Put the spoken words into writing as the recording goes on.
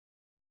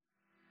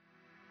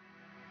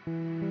Hello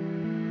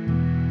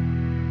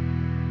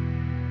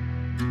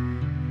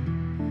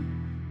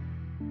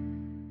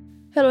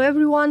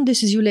everyone,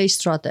 this is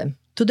Esports.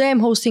 Today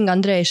I'm hosting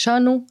Andreea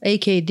Esanu,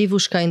 aka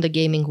Divushka in the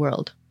gaming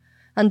world.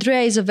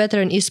 Andreea is a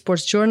veteran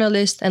esports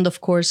journalist and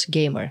of course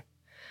gamer.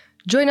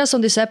 Join us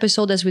on this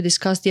episode as we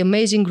discuss the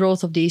amazing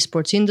growth of the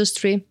esports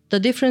industry, the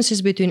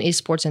differences between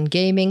esports and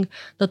gaming,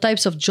 the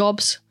types of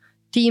jobs,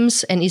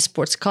 teams and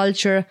esports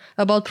culture,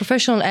 about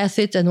professional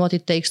athletes and what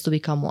it takes to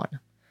become one.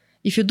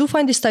 If you do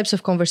find these types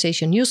of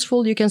conversation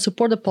useful, you can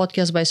support the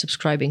podcast by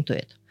subscribing to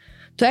it.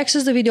 To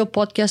access the video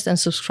podcast and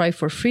subscribe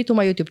for free to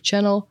my YouTube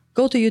channel,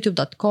 go to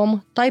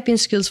youtube.com, type in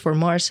Skills for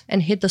Mars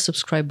and hit the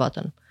subscribe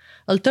button.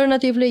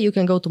 Alternatively, you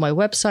can go to my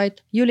website,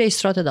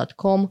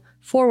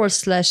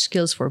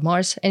 juliaestrate.com/Skills for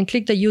Mars and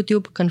click the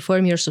YouTube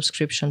Confirm Your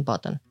Subscription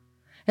button.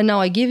 And now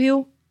I give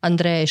you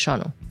Andreea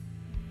Esanu.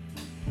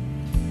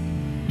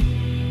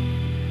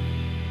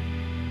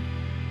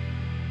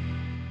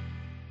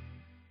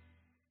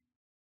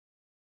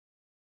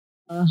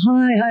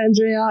 Hi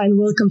Andreea, and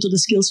welcome to the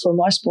Skills for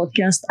Mars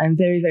podcast. I'm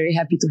very, very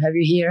happy to have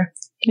you here.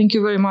 Thank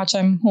you very much.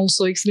 I'm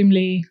also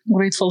extremely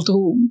grateful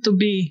to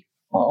be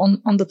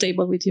on the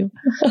table with you.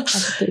 At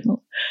the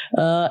table.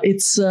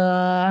 It's,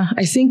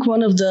 I think,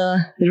 one of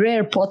the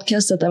rare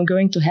podcasts that I'm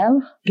going to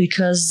have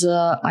because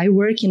I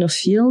work in a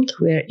field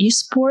where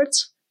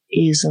esports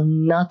is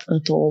not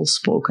at all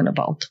spoken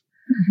about.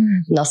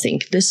 Mm-hmm.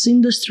 Nothing. This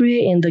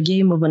industry in the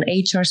game of an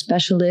HR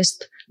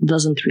specialist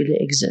doesn't really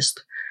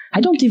exist. I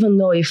don't even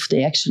know if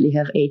they actually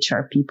have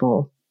HR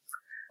people.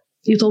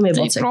 You told me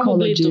about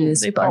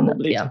psychologists. They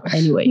probably do.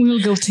 Anyway. We'll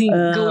go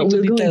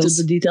into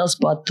the details,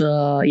 but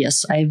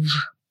yes, I've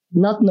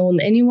not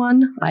known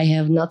anyone. I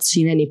have not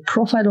seen any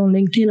profile on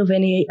LinkedIn of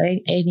any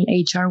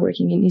HR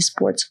working in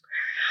esports.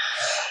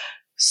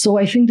 So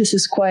I think this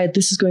is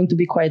going to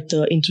be quite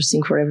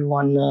interesting for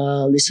everyone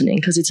listening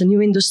because it's a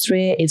new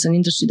industry. It's an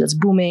industry that's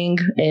booming.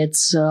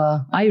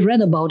 I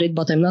read about it,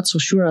 but I'm not so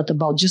sure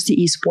about just the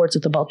esports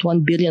at about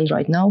 1 billion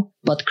right now,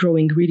 but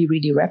growing really,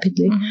 really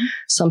rapidly. Mm-hmm.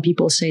 Some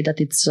people say that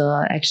it's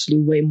actually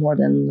way more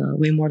than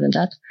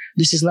that.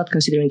 This is not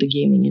considering the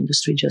gaming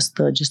industry, just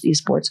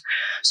esports.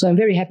 So I'm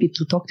very happy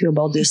to talk to you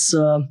about this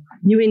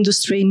new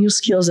industry, new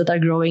skills that are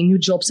growing, new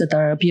jobs that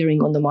are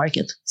appearing on the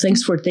market.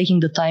 Thanks for taking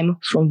the time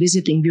from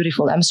visiting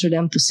beautiful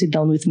Amsterdam to sit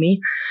down with me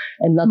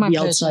and not be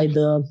outside.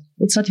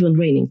 It's not even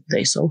raining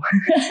today, so.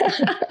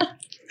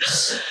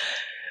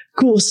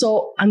 Cool.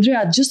 So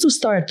Andreea, just to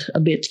start a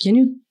bit, can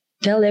you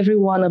tell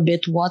everyone a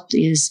bit what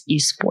is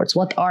esports?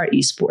 What are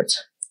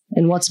esports?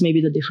 And what's maybe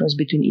the difference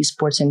between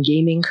esports and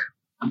gaming?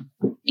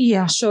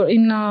 Yeah, sure.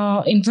 In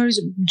very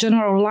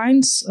general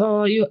lines,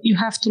 you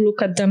have to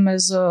look at them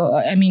as,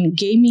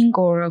 gaming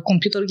or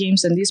computer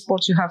games and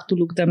esports. You have to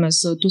look them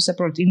as two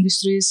separate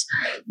industries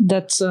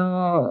that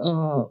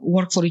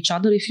work for each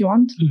other, if you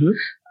want. Mm-hmm.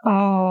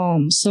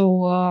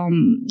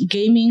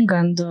 Gaming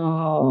and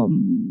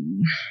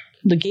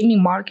the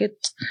gaming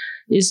market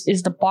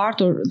is the part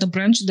or the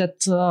branch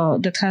that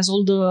has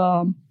all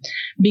the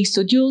big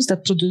studios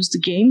that produce the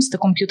games, the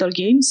computer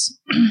games,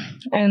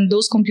 and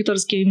those computer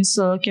games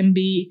can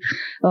be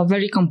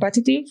very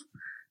competitive.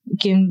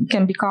 Can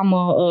become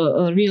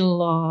a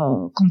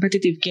real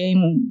competitive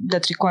game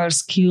that requires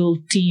skill,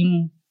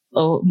 team,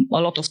 a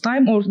lot of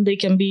time, or they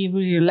can be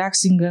really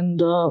relaxing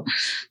and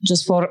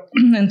just for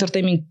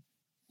entertainment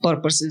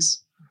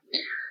purposes.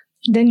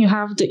 Then you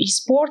have the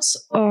esports.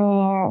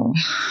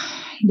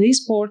 The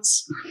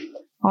esports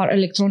are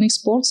electronic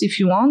sports, if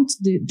you want.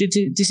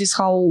 This is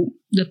how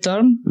the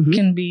term mm-hmm.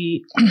 can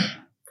be a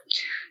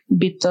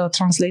bit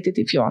translated,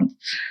 if you want.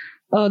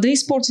 The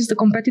esports is the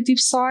competitive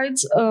side.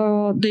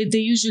 They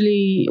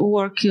usually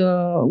work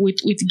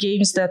with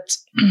games that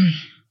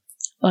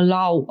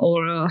allow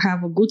or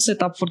have a good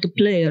setup for the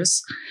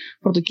players,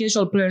 for the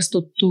casual players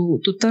to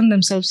turn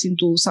themselves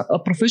into a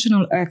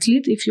professional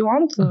athlete, if you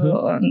want,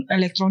 mm-hmm. An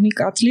electronic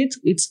athlete.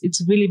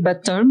 It's a really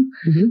bad term.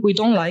 Mm-hmm. We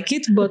don't like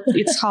it, but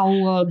it's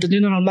how the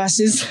general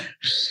masses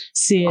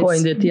see it.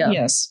 Coined it, yeah.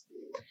 Yes.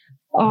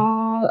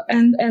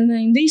 And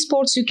in these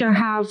sports you can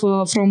have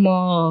from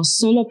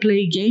solo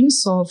play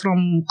games, so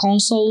from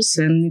consoles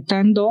and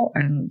Nintendo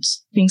and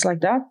things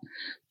like that,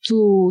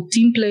 to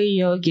team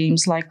play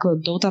games like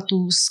Dota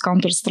 2,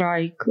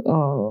 Counter-Strike,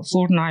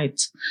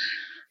 Fortnite,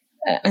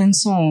 and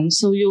so on.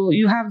 So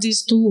you have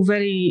these two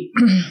very,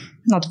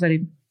 not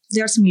very,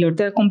 they are similar,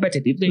 they're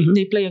competitive.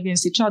 They play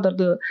against each other.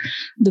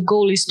 The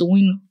goal is to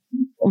win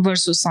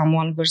versus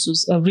someone,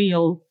 versus a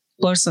real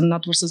person,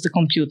 not versus the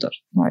computer,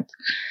 right?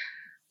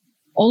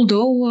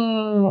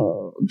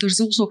 Although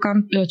there's also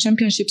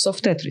championships of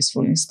Tetris,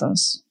 for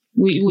instance.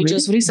 We really?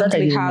 Just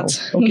recently had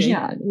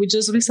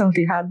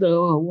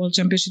the World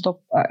Championship of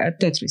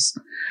at Tetris.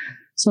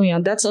 So yeah,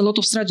 that's a lot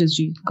of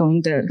strategy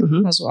going there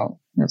mm-hmm. as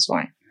well. That's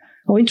why.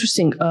 Oh,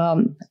 interesting.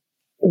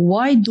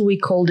 Why do we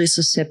call this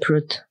a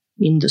separate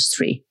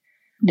industry?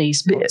 The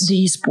esports.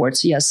 The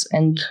esports, yes.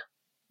 And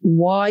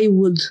why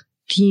would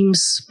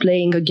teams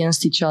playing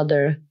against each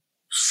other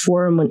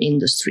form an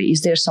industry?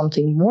 Is there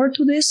something more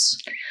to this?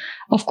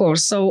 Of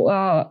course. So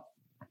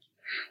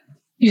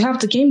You have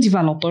the game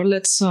developer.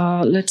 Let's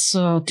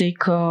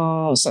take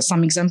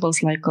some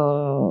examples like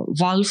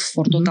Valve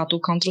for Dota 2,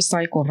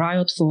 Counter-Strike, or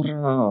Riot for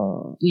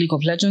League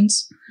of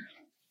Legends.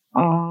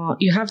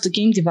 You have the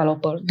game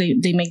developer.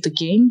 They make the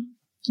game,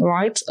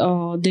 right?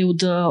 They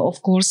would,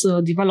 of course,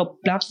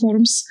 develop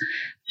platforms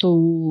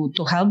to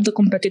help the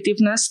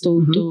competitiveness,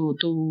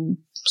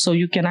 so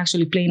you can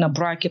actually play in a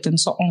bracket and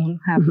so on.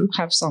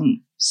 Have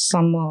some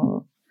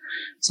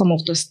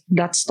of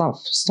that stuff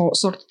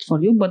sorted for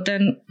you. But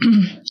then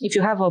if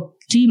you have a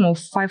team of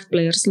 5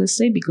 players, let's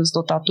say, because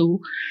Dota 2,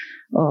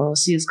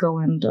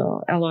 CSGO and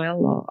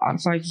LOL are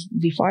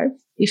 5v5.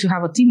 If you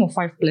have a team of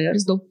 5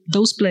 players,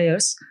 those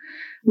players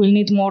will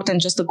need more than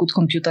just a good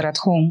computer at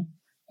home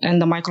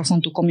and a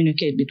microphone to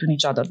communicate between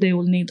each other. They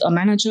will need a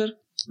manager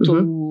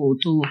to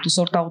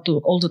sort out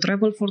all the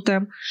travel for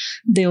them.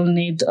 They will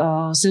need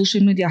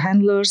social media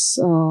handlers.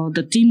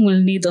 The team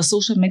will need a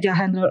social media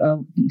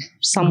handler,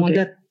 someone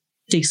that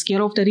takes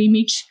care of their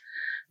image,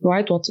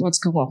 right? What's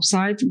going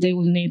outside. They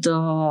will need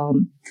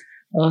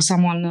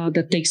someone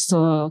that takes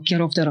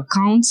care of their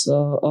accounts,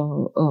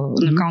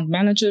 an account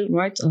manager,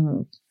 right?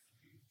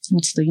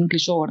 What's the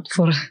English word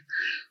for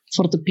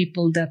the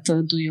people that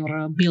do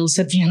your bills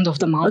at the end of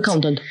the month?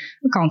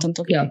 Accountant,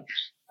 okay. Yeah.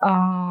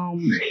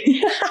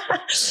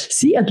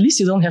 See, at least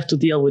you don't have to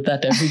deal with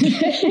that every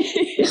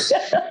day.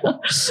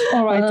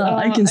 All right,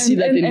 I can see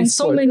that in and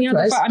so many other.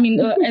 Right? I mean,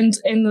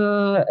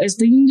 as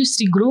the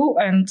industry grew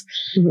and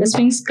as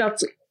things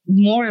got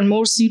more and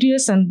more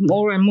serious and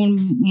more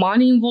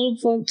money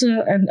involved,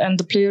 and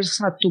the players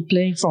had to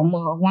play from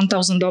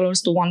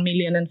 $1,000 to $1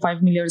 million and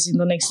 $5 million in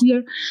the next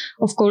year.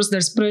 Of course,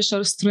 there's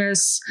pressure,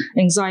 stress,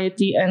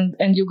 anxiety,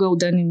 and you go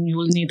then and you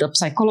will need a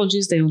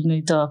psychologist, they will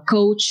need a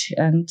coach,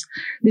 and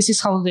this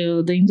is how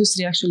the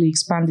industry actually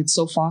expanded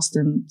so fast.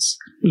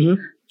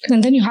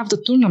 And then you have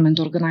the tournament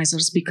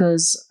organizers,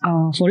 because,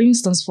 for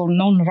instance, for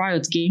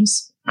non-Riot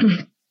games,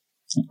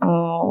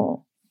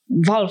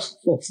 Valve,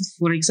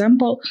 for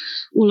example,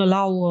 will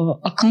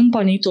allow a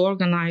company to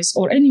organize,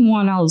 or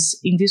anyone else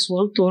in this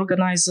world to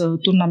organize a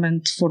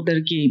tournament for their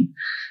game.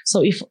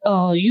 So if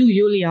you,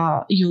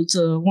 Julia, you'd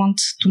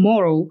want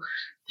tomorrow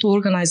to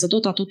organize a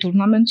Dota 2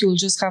 tournament, you'll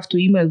just have to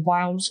email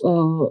Valve,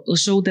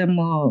 show them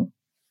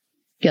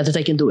that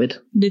I can do it.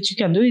 That you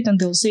can do it, and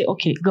they'll say,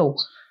 okay, go.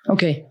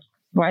 Okay.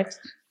 Right?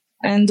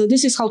 And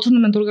this is how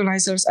tournament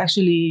organizers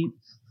actually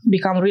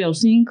become a real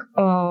thing,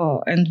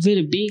 and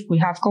very big. We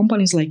have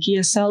companies like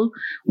ESL,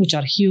 which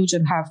are huge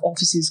and have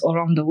offices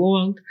around the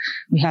world.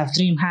 We have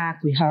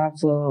DreamHack, we have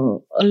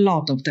a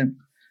lot of them.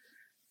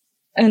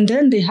 And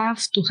then they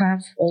have to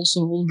have also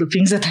all the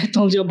things that I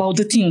told you about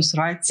the teams,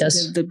 right?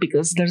 Yes.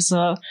 Because there's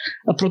a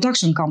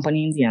production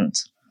company in the end.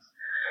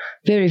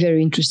 Very,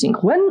 very interesting.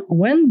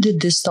 When did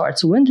this start?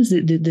 So when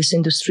did this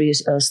industry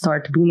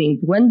start booming?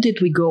 When did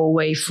we go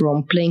away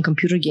from playing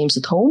computer games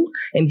at home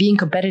and being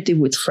competitive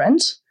with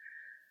friends?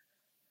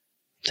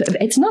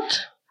 It's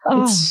not.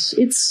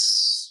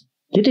 It's.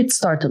 Did it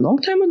start a long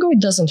time ago?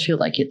 It doesn't feel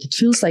like it. It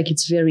feels like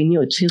it's very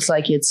new. It feels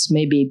like it's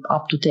maybe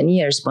up to 10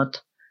 years,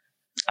 but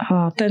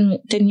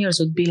 10 years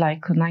would be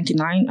like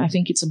 99. I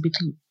think it's a bit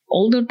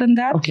older than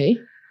that. Okay.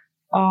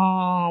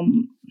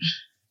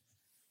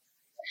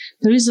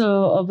 There is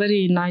a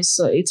very nice.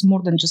 It's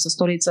more than just a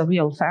story. It's a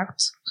real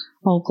fact.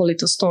 I'll call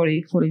it a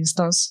story. For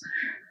instance,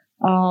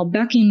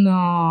 back in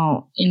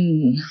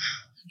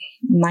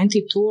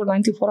 92 or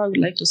 94, I would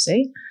like to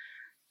say.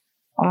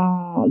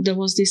 There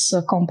was this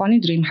company,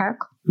 DreamHack.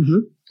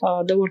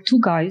 There were 2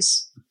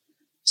 guys,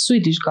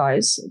 Swedish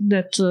guys,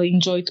 that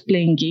enjoyed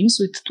playing games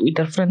with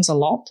their friends a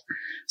lot.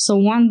 So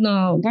one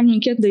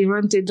weekend they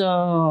rented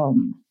a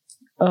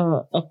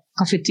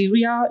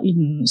cafeteria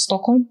in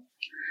Stockholm,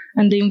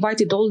 and they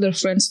invited all their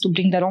friends to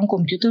bring their own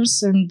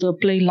computers and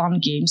play LAN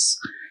games.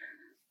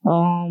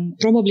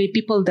 Probably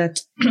people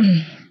that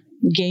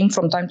game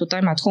from time to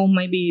time at home.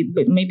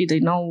 Maybe they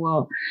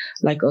know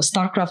like a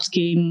StarCraft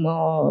game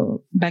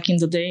back in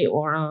the day,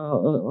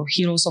 or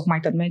Heroes of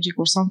Might and Magic,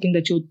 or something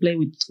that you would play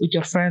with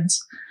your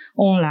friends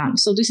online.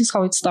 So this is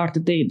how it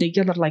started. They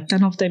gathered like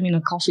 10 of them in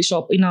a coffee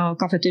shop, in a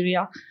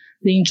cafeteria.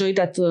 They enjoyed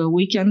that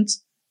weekend,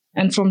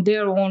 and from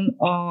there on,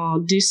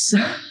 this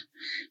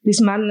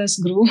madness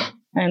grew.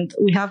 And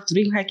we have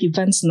DreamHack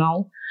events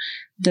now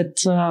that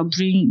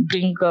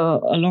bring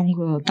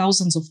along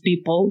thousands of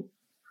people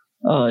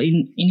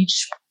in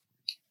each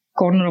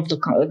corner of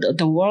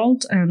the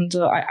world. And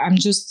I'm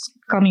just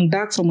coming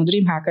back from a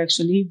DreamHack,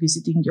 actually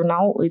visiting you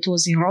now. It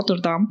was in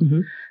Rotterdam,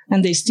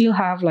 and they still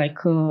have like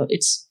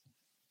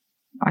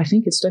I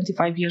think it's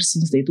 25 years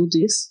since they do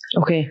this.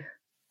 Okay.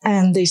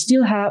 And they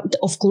still have,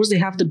 of course, they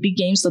have the big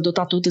games, the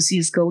Dota 2, the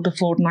CSGO, the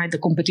Fortnite, the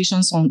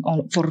competitions on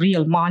for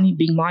real money,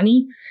 big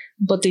money.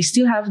 But they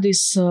still have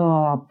this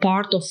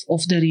part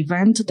of their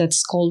event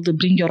that's called the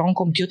Bring Your Own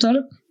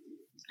Computer.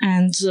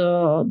 And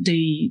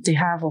they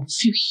have a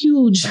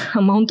huge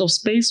amount of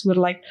space where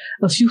like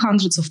a few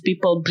hundreds of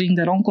people bring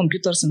their own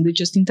computers and they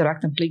just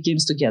interact and play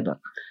games together.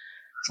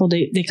 So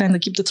they kind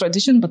of keep the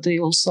tradition, but they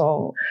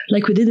also...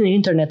 Like we did in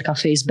internet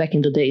cafes back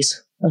in the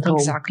days at home.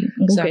 Exactly.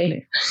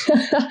 Okay.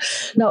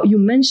 Now, you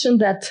mentioned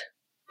that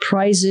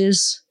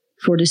prices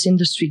for this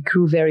industry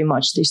grew very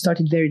much. They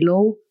started very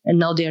low and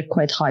now they are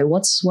quite high.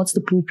 What's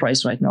the pool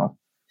price right now?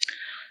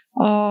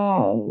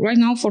 Right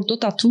now for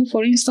Dota 2,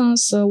 for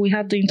instance, we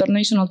had the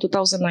International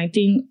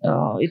 2019.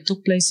 It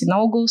took place in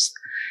August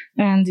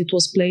and it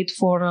was played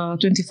for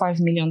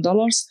 $25 million,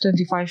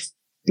 25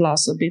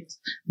 plus a bit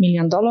 $1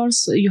 million.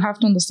 You have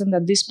to understand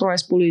that this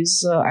prize pool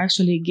is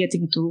actually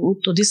getting to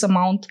this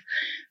amount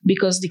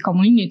because the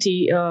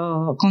community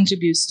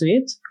contributes to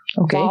it.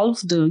 Okay.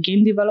 Valve, the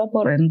game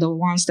developer, and the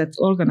ones that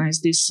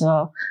organize this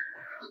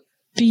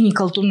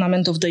pinnacle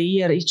tournament of the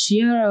year each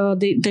year,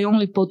 they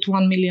only put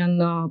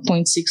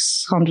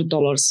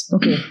 $1,600,000.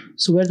 Okay,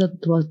 so where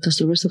does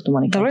the rest of the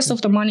money come? The rest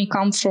of the money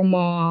comes from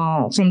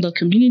the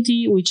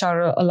community, which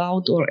are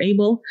allowed or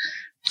able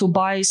to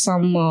buy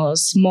some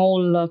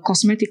small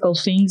cosmetical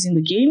things in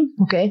the game.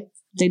 Okay.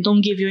 They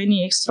don't give you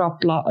any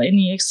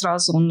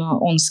extras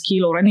on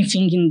skill or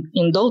anything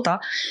in Dota.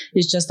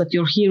 It's just that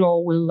your hero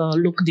will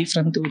look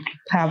different to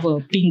have a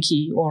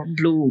pinky or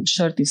blue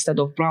shirt instead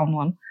of brown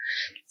one.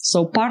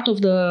 So part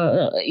of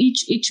the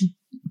each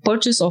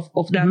purchase of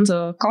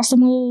that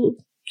customable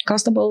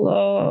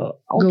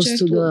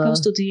object goes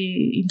to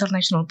the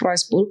international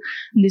prize pool.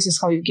 And this is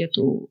how you get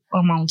to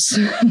amounts.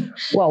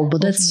 Wow,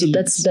 but that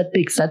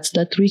big.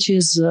 That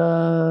reaches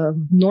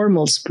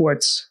normal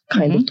sports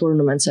kind of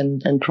tournaments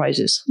and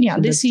prizes. Yeah,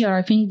 so this year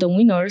I think the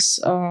winners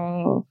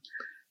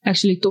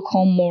actually took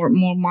home more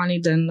money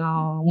than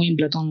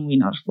Wimbledon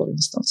winner, for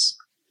instance.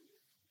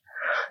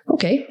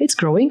 Okay, it's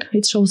growing.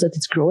 It shows that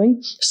it's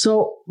growing.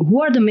 So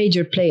who are the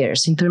major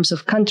players in terms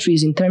of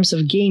countries, in terms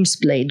of games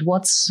played?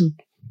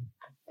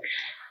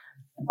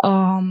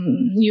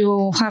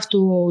 You have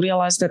to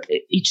realize that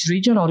each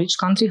region or each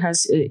country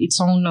has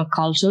its own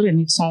culture and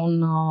its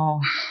own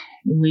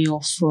way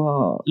of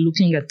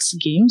looking at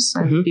games,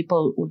 and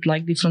people would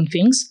like different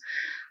things.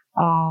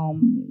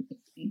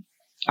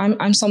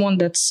 I'm someone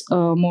that's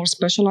more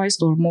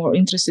specialized or more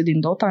interested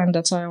in Dota, and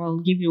that's why I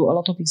will give you a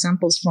lot of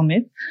examples from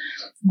it.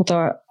 But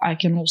I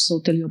can also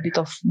tell you a bit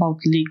about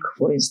League,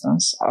 for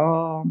instance.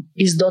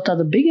 Is Dota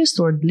the biggest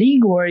or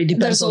League, or it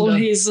depends?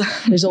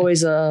 There's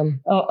always a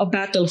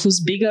battle who's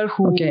bigger,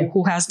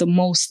 who has the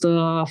most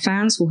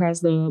fans, who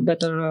has the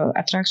better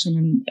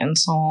attraction, and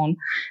so on.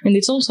 And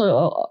it's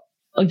also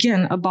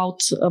again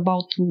about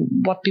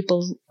what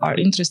people are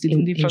interested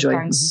in different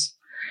kinds.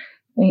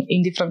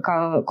 In different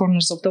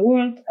corners of the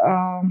world.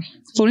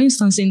 For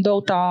instance, in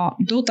Dota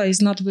is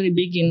not very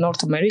big in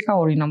North America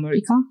or in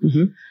America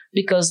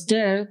because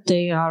there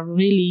they are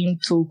really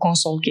into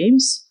console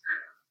games.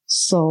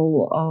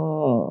 So,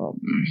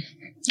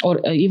 or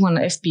even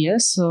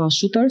FPS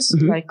shooters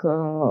like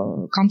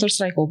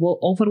Counter-Strike or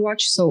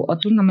Overwatch. So a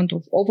tournament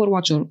of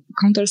Overwatch or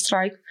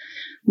Counter-Strike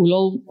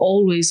will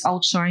always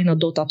outshine a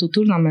Dota 2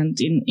 tournament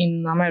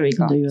in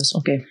America. In the US,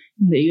 okay.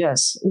 In the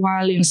US.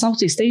 While in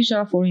Southeast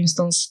Asia, for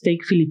instance,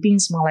 take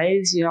Philippines,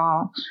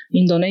 Malaysia,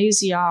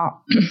 Indonesia,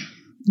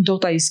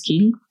 Dota is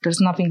king.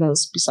 There's nothing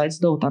else besides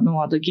Dota.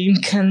 No other game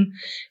can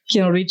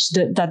reach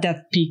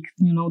that peak,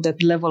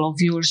 that level of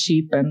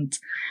viewership and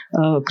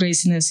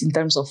craziness in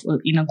terms of,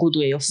 in a good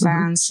way, of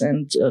fans.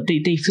 And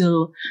they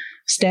fill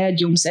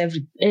stadiums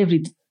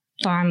every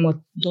time a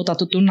Dota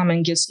 2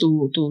 tournament gets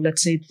to,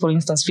 let's say, for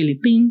instance,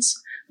 Philippines,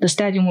 the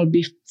stadium will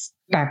be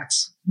packed.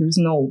 There's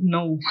no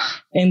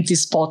empty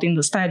spot in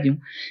the stadium.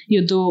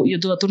 You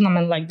do a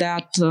tournament like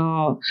that.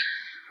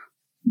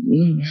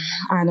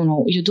 I don't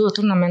know. You do a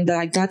tournament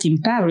like that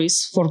in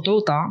Paris for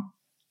Dota,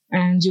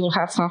 and you'll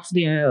have half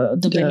the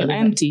venue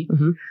empty.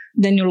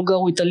 Then you'll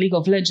go with the League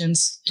of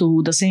Legends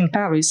to the same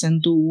Paris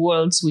and do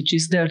Worlds, which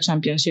is their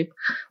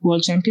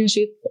World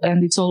Championship,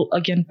 and it's all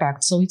again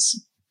packed. So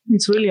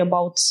it's really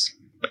about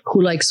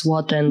who likes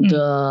what, and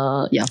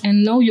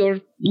and know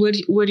where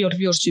your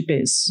viewership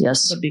is.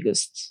 Yes, the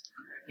biggest.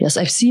 Yes,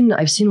 I've seen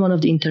one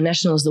of the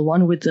internationals, the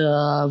one with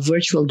the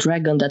virtual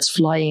dragon that's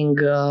flying.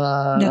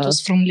 That was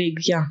from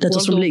League, yeah. That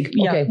was from League,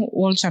 okay. Yeah,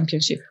 World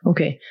Championship.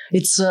 Okay,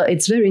 it's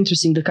very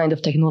interesting, the kind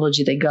of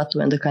technology they got to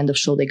and the kind of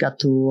show they got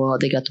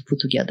to put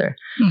together.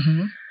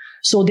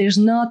 So there's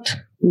not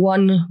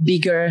one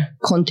bigger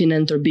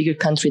continent or bigger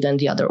country than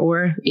the other,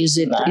 or is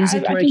it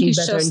working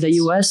better in the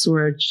US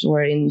or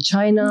in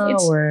China,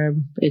 or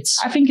it's?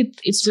 I think it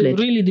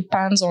really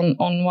depends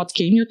on what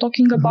game you're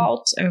talking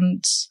about,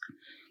 and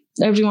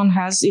everyone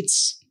has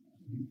its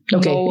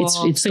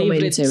its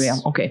domain, its area.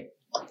 Okay.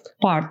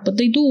 Part, but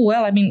they do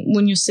well. I mean,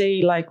 when you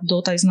say like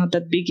Dota is not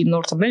that big in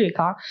North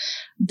America,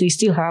 they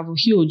still have a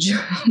huge.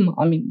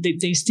 I mean,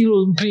 they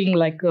still bring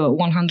like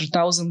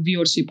 100,000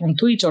 viewership on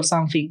Twitch or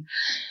something,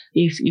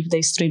 if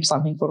they stream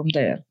something from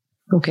there.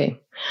 Okay,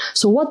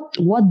 so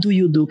what do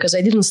you do? Because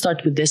I didn't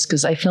start with this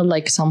because I felt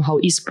like somehow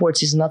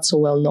esports is not so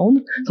well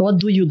known. So what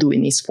do you do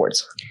in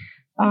esports?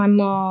 I'm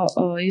a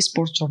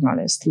esports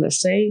journalist,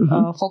 let's say,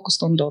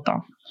 focused on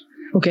Dota.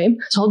 Okay,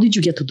 so how did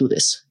you get to do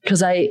this?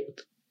 Because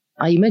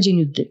I imagine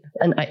you did,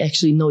 and I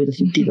actually know that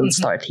you didn't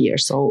start here.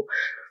 So,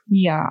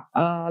 yeah.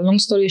 Long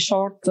story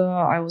short,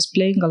 I was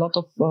playing a lot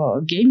of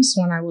games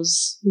when I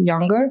was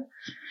younger,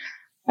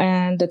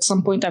 and at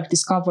some point I've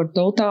discovered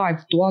Dota.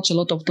 I've watched a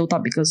lot of Dota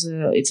because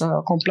it's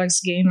a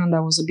complex game, and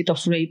I was a bit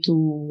afraid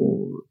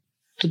to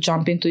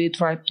jump into it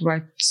right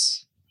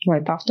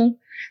after.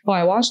 So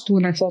I watched.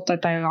 When I thought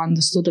that I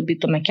understood a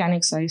bit the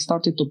mechanics, I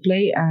started to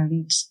play,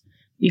 and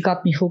it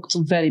got me hooked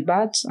very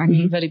bad. I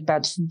mean, very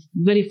bad,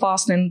 very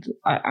fast. And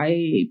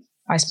I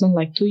spent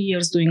like 2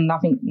 years doing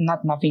not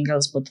nothing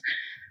else. But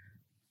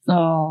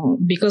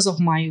because of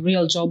my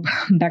real job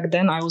back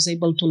then, I was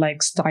able to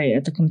like stay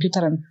at the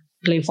computer and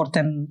play for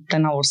 10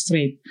 hours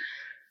straight.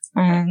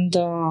 And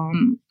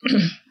from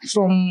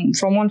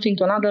one thing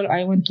to another,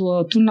 I went to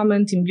a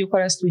tournament in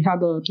Bucharest. We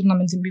had a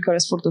tournament in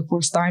Bucharest for the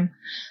first time.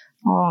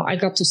 I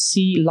got to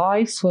see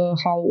live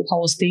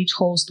how a stage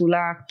host will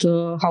act,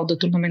 how the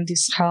tournament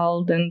is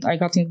held, and I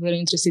got very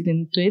interested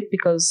into it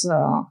because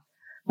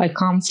I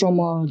come from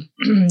a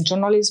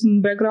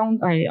journalism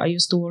background. I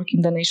used to work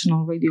in the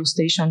national radio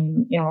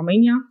station in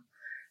Romania.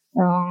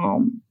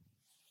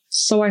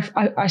 So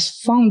I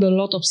found a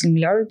lot of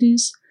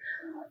similarities.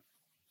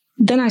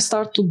 Then I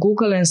start to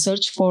Google and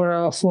search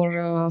for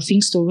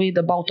things to read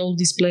about all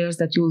these players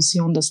that you will see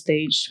on the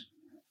stage,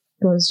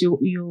 because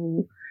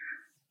you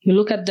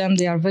look at them,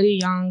 they are very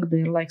young,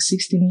 they're like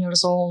 16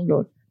 years old,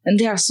 and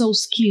they are so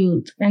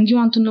skilled, and you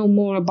want to know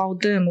more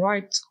about them,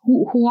 right?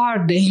 Who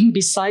are they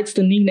besides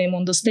the nickname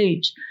on the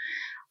stage?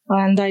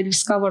 And I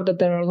discovered that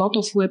there are a lot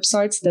of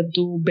websites that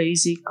do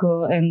basic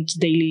and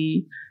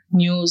daily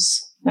news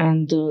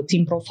and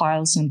team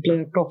profiles and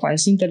player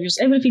profiles, interviews,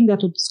 everything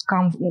that would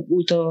come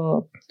with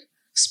a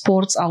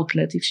sports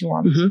outlet, if you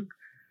want.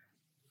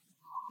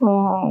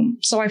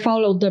 So I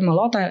followed them a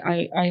lot.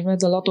 I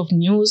read a lot of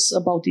news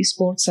about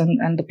esports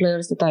and the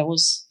players that I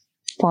was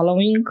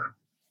following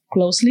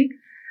closely.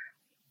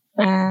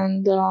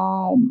 And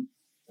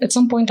at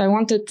some point I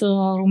wanted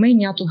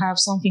Romania to have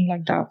something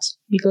like that,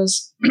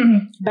 because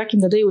back in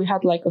the day we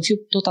had like a few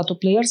Dota 2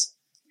 players,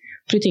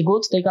 pretty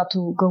good. They got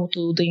to go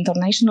to the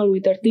international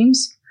with their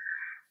teams,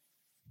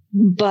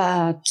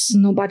 but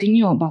nobody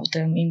knew about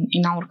them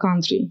in our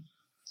country.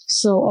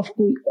 So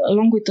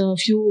along with a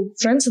few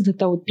friends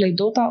that I would play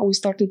Dota, we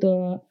started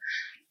a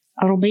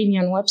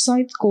Romanian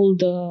website called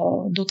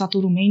Dota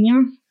 2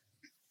 Romania.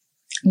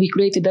 We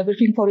created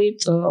everything for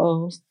it,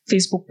 a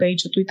Facebook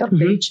page, a Twitter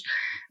page,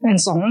 and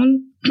so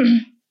on.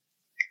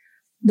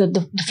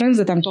 The friends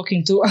that I'm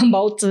talking to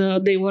about,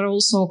 they were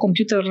also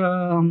computer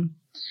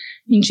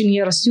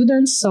engineer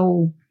students,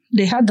 so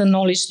they had the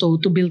knowledge to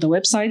build a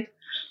website.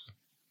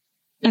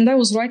 And I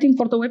was writing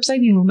for the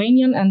website in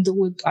Romanian, and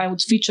I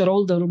would feature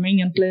all the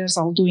Romanian players.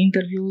 I'll do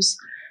interviews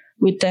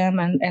with them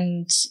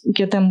and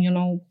get them,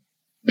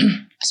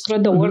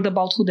 spread the word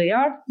about who they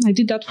are. I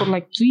did that for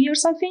like 2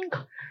 years, I think,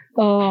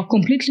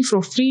 completely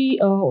for free,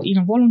 in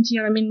a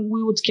volunteer. I mean,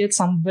 we would get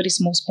some very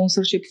small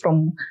sponsorship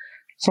from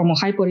a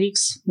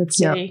HyperX, let's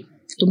say,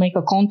 to make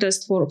a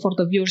contest for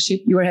the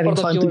viewership. You were having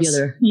fun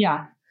together.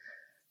 Yeah.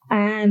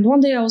 And one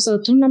day I was at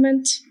a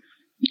tournament,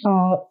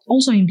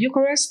 also in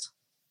Bucharest.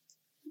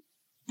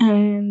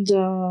 And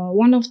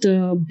one of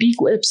the big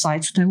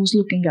websites that I was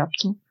looking up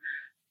to,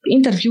 the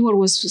interviewer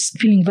was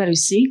feeling very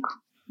sick.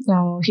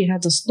 He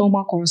had a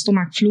stomach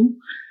flu,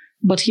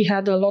 but he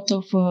had a lot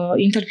of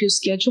interviews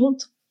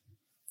scheduled.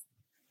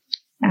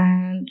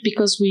 And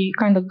because we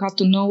kind of got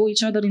to know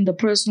each other in the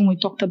press room, we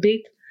talked a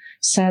bit,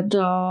 said,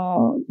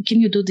 can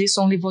you do this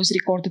only voice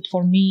recorded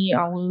for me?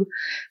 I will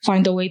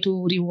find a way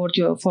to reward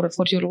you for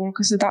your work.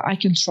 I said, I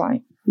can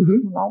try,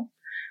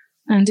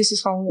 And this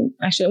is how,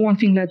 actually, one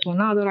thing led to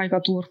another. I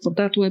got to work for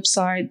that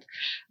website.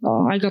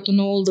 I got to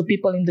know all the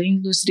people in the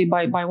industry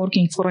by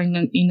working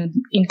in an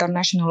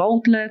international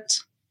outlet.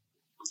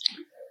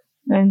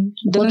 And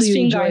the next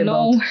thing I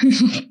know...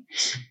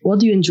 What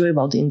do you enjoy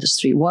about the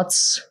industry? What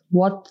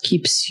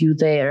keeps you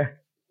there?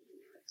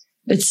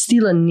 It's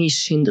still a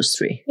niche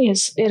industry.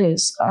 Yes, it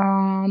is.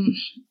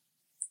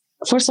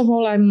 First of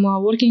all, I'm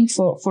working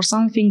for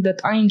something that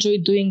I enjoy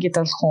doing it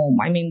at home.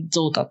 I mean,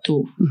 Dota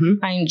 2.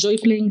 I enjoy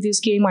playing this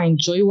game. I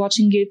enjoy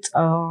watching it.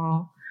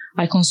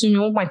 I consume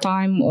all my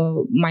time,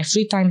 my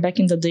free time back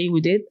in the day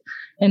with it.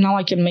 And now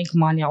I can make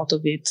money out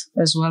of it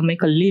as well,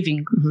 make a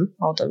living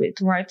out of it,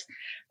 right?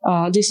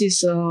 This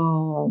is,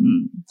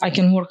 I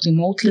can work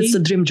remotely. It's the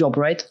dream job,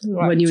 right?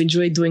 When you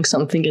enjoy doing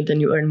something and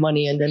then you earn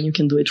money and then you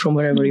can do it from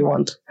wherever you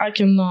want. I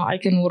can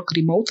work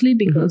remotely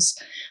because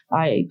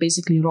I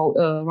basically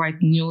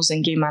write news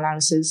and game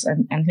analysis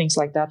and things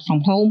like that from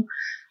home.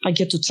 I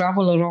get to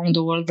travel around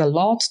the world a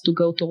lot to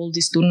go to all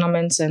these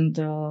tournaments and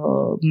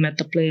meet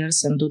the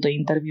players and do the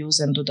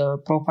interviews and do the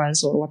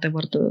profiles or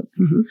whatever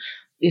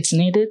it's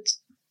needed.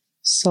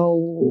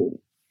 So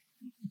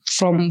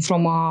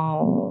from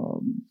a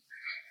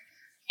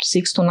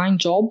 6 to 9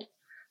 job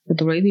at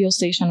the radio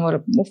station,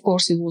 where of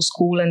course it was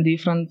cool and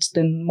different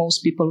than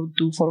most people would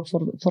do for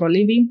a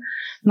living.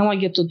 Now I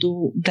get to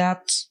do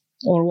that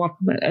or what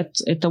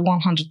at the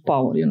 100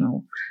 power,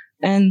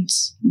 and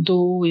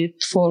do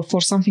it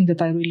for something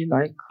that I really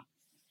like.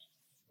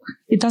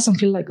 It doesn't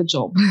feel like a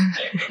job,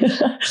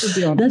 to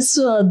be honest.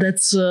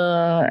 That's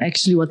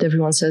actually what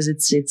everyone says.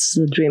 It's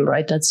the dream,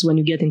 right? That's when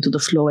you get into the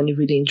flow and you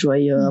really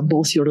enjoy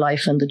both your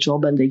life and the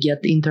job, and they get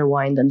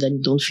intertwined, and then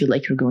you don't feel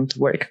like you're going to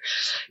work.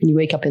 And you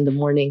wake up in the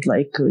morning,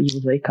 like you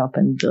would wake up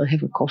and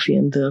have a coffee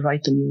and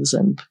write the news.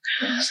 And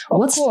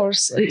of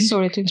course,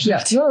 sorry to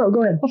interrupt. Yeah, no,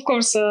 go ahead. Of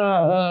course,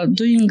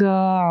 doing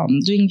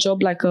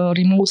job like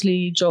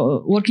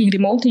working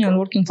remotely and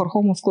working for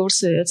home. Of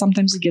course,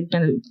 sometimes it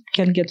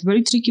can get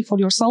very tricky for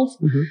yourself.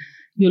 Mm-hmm.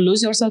 You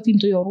lose yourself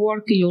into your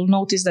work. You'll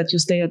notice that you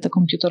stay at the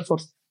computer for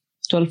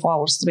 12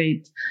 hours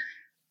straight.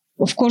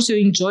 Of course, you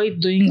enjoy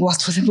doing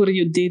whatever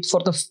you did for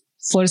the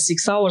first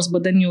 6 hours,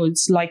 but then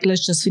it's like,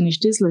 let's just finish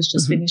this.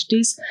 Finish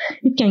this.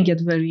 It can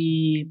get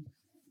very...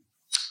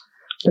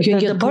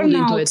 The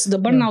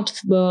burnout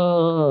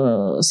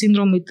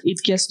syndrome, it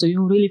gets to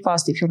you really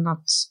fast if you're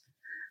not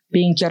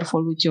being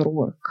careful with your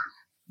work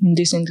in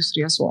this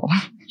industry as well.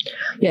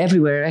 Yeah,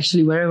 everywhere,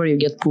 actually, wherever you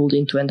get pulled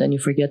into, and then you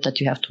forget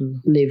that you have to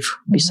live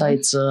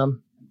besides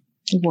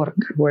work.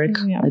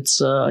 Yeah.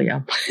 It's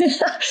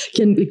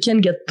it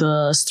can get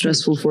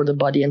stressful for the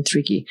body and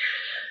tricky.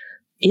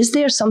 Is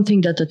there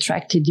something that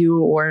attracted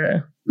you,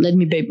 or let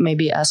me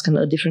maybe ask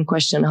a different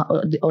question,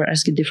 or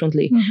ask it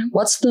differently? Mm-hmm.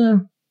 What's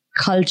the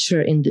culture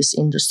in this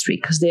industry?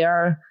 Because we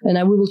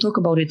will talk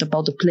about it,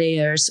 about the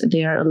players.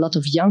 There are a lot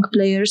of young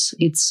players.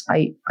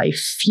 I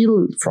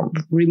feel from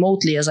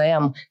remotely, as I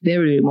am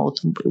very remote,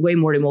 way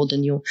more remote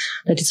than you,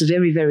 that it's a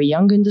very, very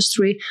young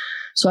industry.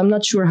 So I'm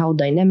not sure how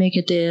dynamic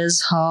it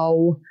is,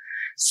 how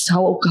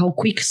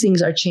quick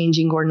things are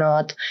changing or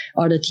not.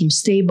 Are the teams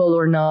stable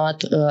or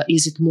not?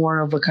 Is it more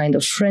of a kind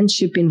of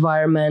friendship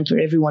environment where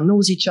everyone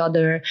knows each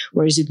other?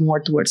 Or is it more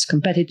towards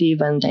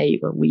competitive and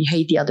we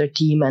hate the other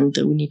team and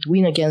we need to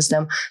win against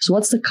them? So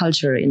what's the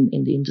culture in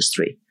the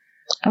industry?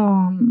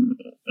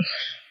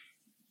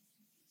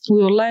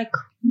 We would like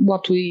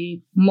what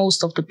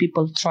most of the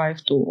people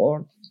strive to,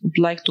 or would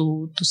like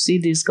to see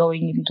this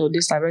going into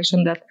this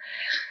direction, that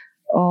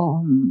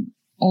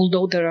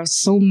although there are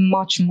so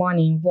much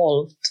money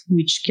involved,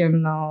 which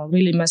can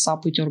really mess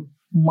up with your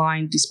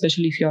mind,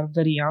 especially if you are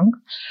very young.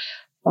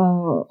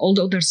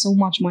 Although there's so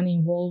much money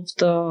involved,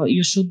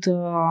 you should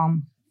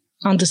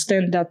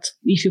understand that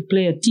if you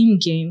play a team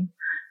game,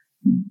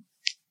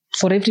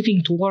 for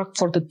everything to work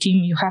for the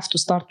team, you have to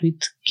start with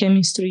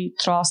chemistry,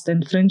 trust,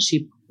 and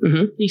friendship.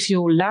 Mm-hmm. If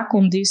you lack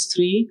on these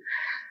three,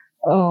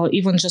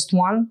 even just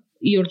one,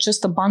 you're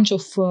just a bunch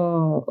of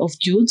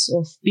dudes,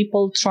 of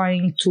people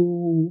trying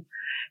to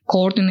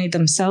coordinate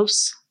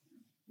themselves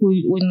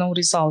with no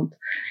result.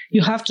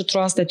 You have to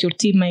trust that your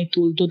teammate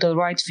will do the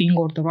right thing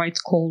or the right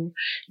call.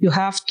 You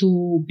have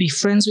to be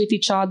friends with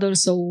each other.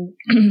 So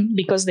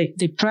because they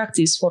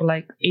practice for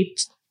like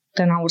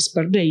 8-10 hours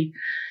per day.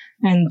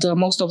 And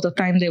most of the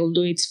time they will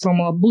do it from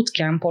a boot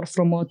camp or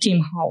from a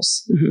team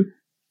house. Mm-hmm.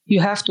 You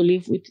have to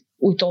live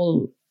with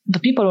all the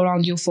people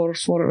around you for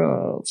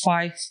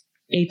 5-8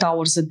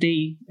 hours a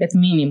day at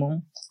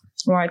minimum.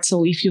 Right,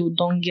 so if you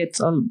don't get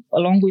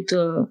along with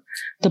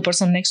the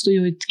person next to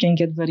you, it can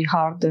get very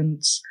hard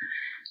and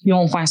you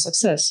won't find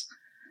success.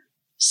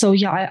 So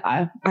yeah,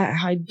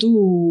 I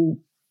do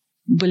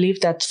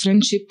believe that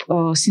friendship,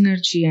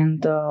 synergy,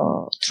 and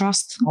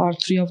trust are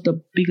three of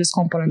the biggest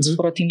components mm-hmm.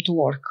 for a team to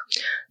work.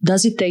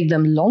 Does it take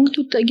them long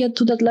to get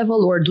to that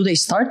level, or do they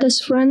start as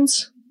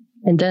friends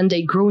and then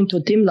they grow into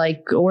a team,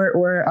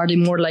 or are they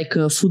more like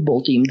a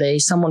football team?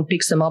 Someone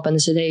picks them up and they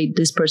say, hey,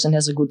 this person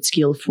has a good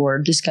skill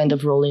for this kind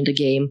of role in the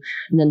game,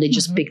 and then they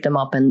just mm-hmm. pick them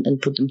up and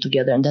put them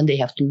together, and then they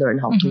have to learn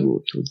how mm-hmm.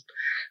 to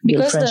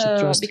build friendship,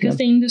 trust. Because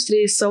the industry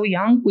is so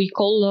young, we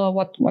call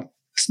what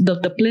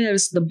the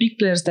players, the big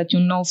players that you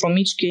know from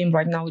each game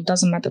right now, it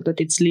doesn't matter that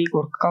it's League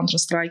or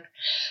Counter-Strike,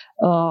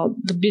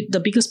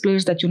 the biggest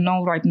players that you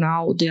know right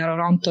now, they are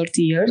around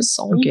 30 years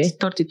old, okay.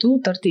 32,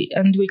 30,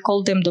 and we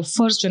call them the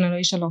first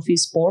generation of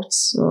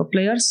esports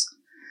players.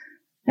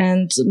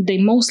 And they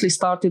mostly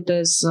started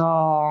as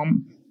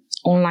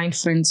online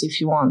friends, if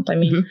you want. I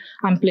mean,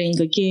 mm-hmm. I'm playing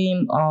a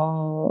game,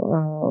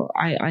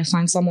 I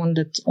find someone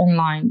that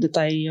online that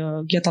I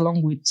get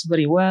along with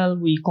very well.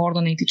 We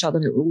coordinate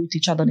with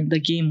each other in the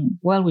game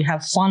well. We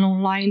have fun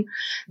online.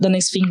 The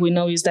next thing we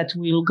know is that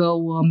we'll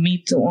go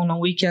meet on a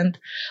weekend,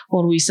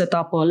 or we set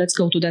up let's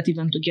go to that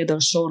event together.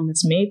 Sure,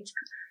 let's meet.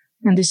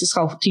 And this is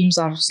how teams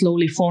are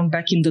slowly formed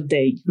back in the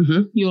day.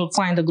 Mm-hmm. You'll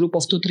find a group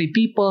of 2-3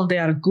 people. They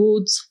are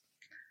good.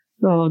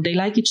 They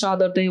like each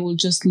other. They will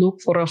just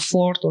look for a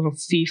fourth or a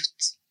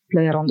fifth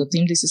player on the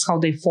team. This is how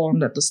they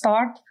formed at the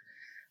start.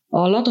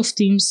 A lot of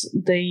teams,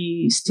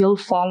 they still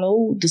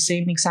follow the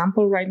same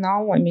example right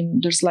now. I mean,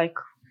 there's like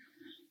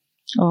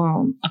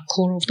a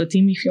core of the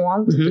team, if you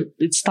want. Mm-hmm.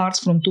 It starts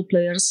from 2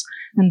 players,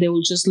 and they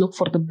will just look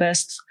for the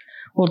best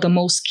or the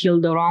most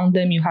skilled around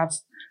them. You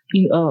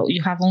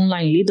have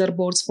online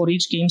leaderboards for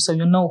each game, so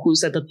you know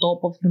who's at the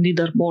top of the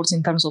leaderboards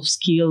in terms of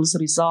skills,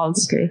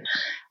 results. Okay.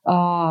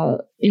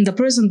 In the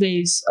present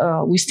days,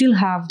 we still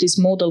have this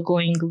model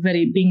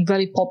being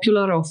very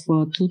popular of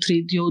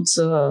 2-3 dudes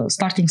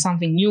starting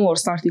something new or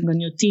starting a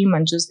new team,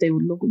 and they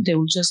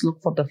will just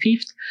look for the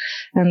fifth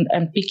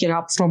and pick it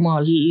up from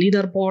a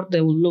leaderboard.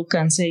 They will look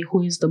and say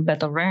who is the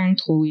better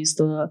ranked, who is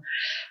the.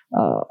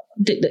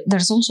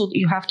 There's also,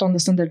 you have to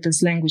understand that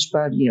there's language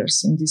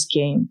barriers in this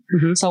game.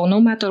 Mm-hmm. So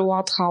no matter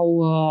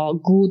how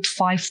good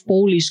 4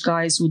 Polish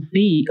guys would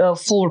be,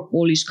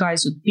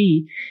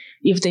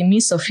 if they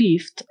miss a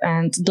fifth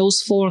and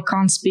those 4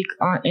 can't speak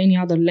any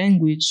other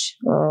language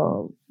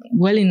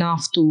well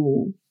enough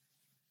to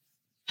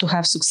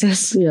have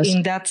success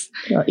in that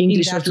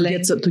English, in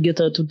that to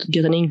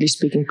get an English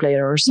speaking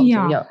player or something.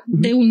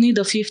 Mm-hmm. They will need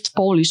a fifth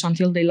Polish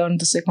until they learn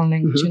the second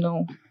language,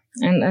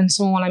 and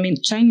so on. I mean,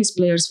 Chinese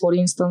players, for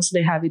instance,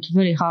 they have it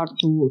very hard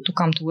to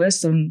come to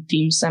Western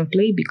teams and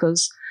play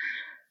because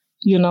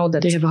that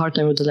they have a hard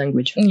time with the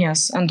language.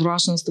 Yes, and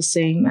Russians the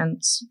same,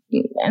 and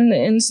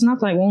it's not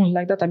like only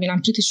like that. I mean,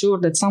 I'm pretty sure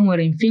that somewhere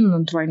in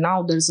Finland right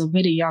now there's a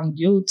very young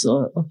dude,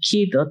 a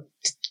kid,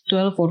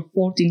 12 or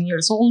 14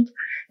 years old,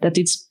 that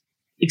it's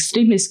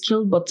extremely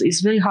skilled, but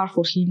it's very hard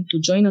for him to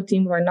join a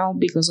team right now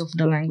because of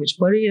the language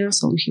barrier.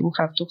 So he will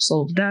have to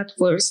solve that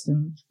first.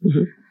 And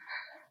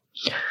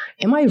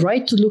am I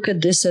right to look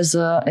at this as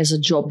a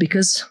job?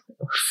 Because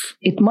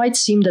it might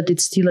seem that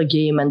it's still a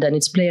game and then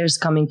it's players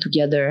coming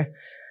together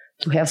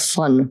to have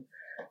fun.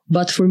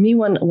 But for me,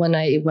 when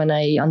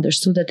I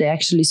understood that they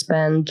actually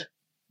spend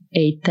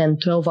 8, 10,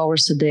 12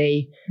 hours a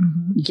day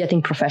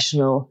getting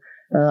professional,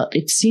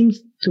 it seemed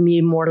to me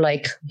more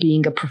like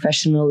being a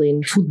professional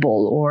in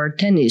football or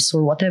tennis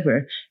or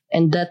whatever.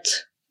 And that,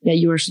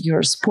 you're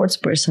a sports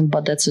person,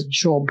 but that's a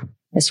job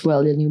as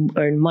well, and you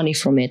earn money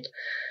from it.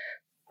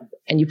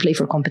 And you play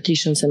for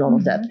competitions and all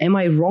of that. Am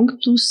I wrong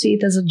to see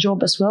it as a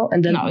job as well?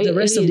 And then the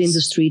rest of the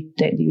industry,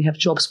 you have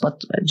jobs,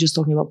 but just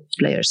talking about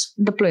players.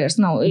 The players,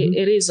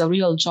 it is a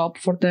real job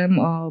for them.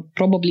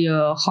 Probably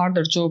a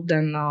harder job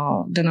than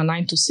a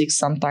 9 to 6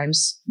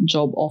 sometimes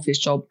job, office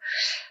job.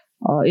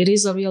 It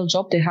is a real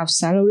job. They have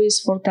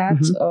salaries for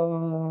that.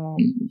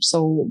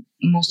 So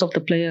most of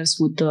the players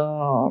would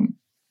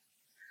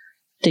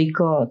they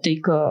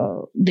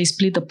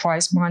split the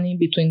prize money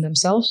between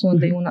themselves when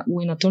they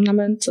win a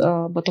tournament.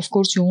 But of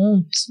course, you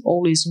won't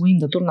always win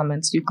the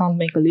tournaments. You can't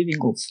make a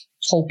living of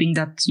hoping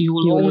that you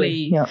will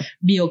only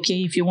be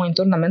okay if you win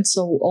tournaments.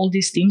 So all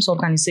these teams,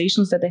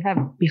 organizations that they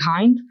have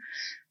behind,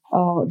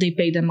 they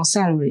pay them a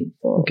salary.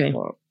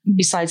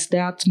 Besides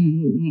that,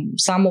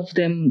 some of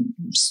them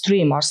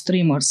are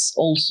streamers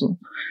also.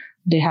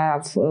 They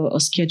have a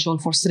schedule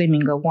for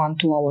streaming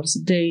 1-2 hours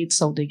a day,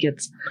 so they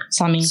get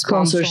some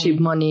income, sponsorship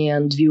money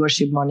and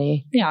viewership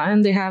money. Yeah,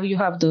 and you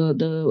have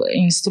the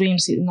in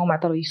streams. No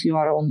matter if you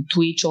are on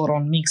Twitch or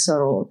on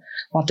Mixer or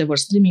whatever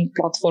streaming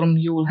platform,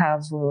 you will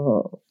have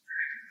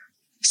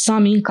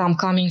some income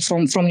coming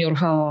from your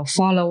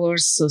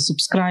followers,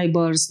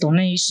 subscribers,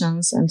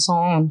 donations, and so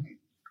on.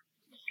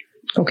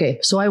 Okay,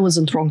 so I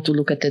wasn't wrong to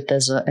look at it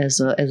as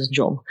a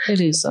job. It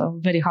is a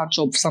very hard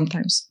job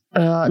sometimes.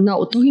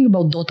 Now, talking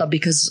about Dota,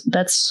 because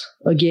that's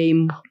a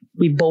game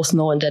we both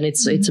know, and then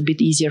it's a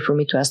bit easier for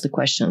me to ask the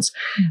questions.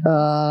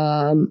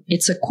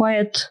 It's a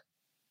quite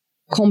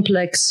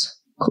complex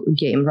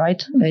game,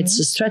 right? It's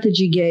a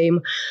strategy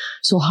game.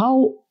 So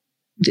how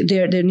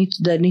there need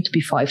to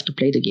be 5 to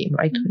play the game,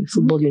 right?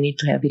 Football, you need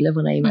to have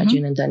 11, I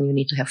imagine, and then you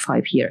need to have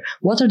 5 here.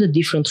 What are the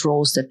different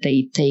roles that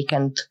they take,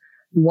 and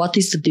what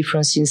is the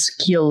difference in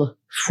skill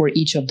for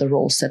each of the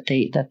roles that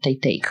they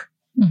take?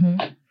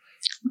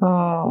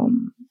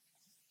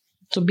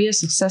 To be a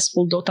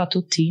successful Dota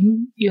 2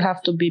 team, you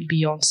have to be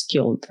beyond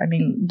skilled. I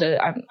mean,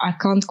 I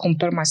can't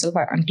compare myself.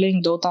 I'm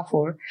playing Dota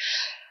for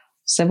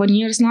 7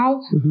 years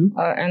now.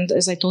 And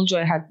as I told you,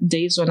 I had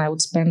days when I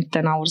would spend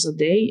 10 hours a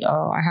day.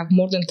 I have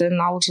more than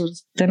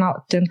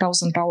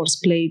 10,000 hours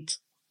played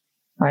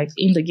like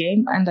in the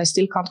game, and I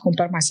still can't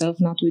compare myself,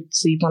 not with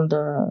even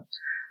the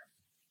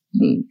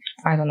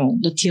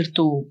tier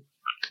 2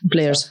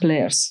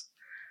 players.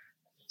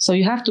 So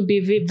you have to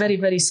be very,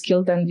 very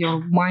skilled, and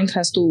your mind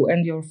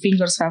and your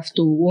fingers have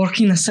to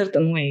work in a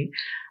certain way.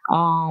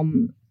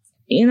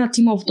 In a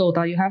team of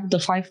Dota, you have the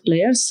 5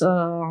 players,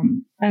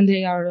 and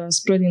they are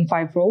spread in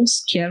 5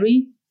 roles: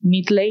 carry,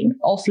 mid lane,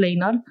 off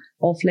lane,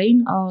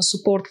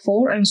 support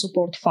 4, and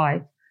support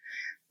 5.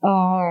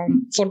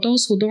 For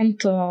those who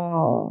don't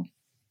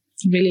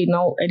really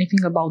know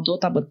anything about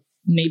Dota, but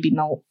maybe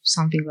know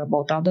something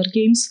about other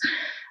games,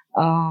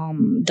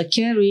 the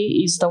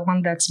carry is the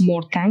one that's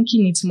more tanky,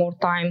 needs more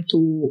time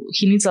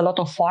he needs a lot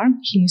of farm.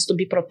 He needs to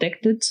be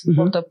protected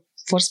for the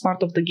first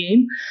part of the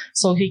game,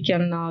 so he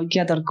can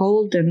gather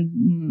gold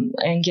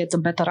and get the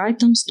better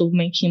items to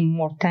make him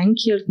more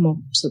tankier,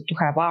 so to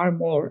have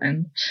armor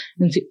and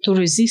to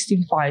resist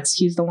in fights.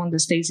 He's the one that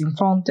stays in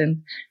front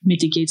and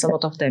mitigates a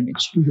lot of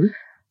damage.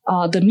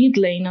 The mid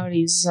laner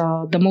is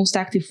the most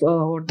active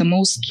or the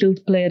most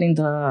skilled player in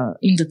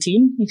the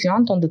team, if you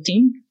want, on the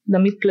team. The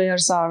mid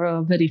players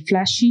are very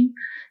flashy.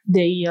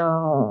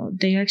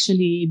 they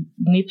actually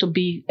need to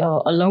be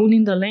alone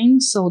in the lane,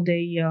 so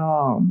they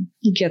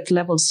get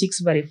level 6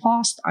 very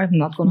fast. I'm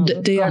not going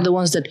to... They are the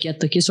ones that get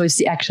the kill, so it's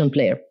the action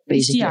player,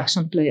 basically. It's the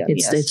action player,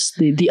 It's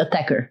the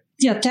attacker.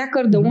 The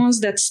attacker, the ones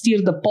that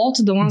steer the pot,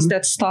 the ones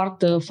that start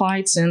the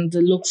fights and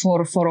look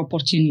for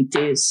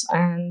opportunities.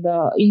 And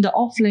in the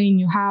off lane,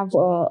 you have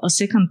a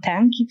second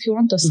tank, if you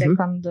want, a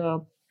second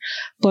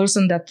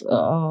person that...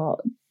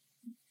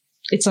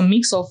 it's a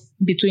mix of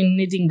between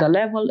needing the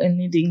level and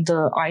needing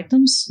the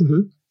items.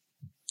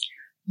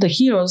 The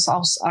heroes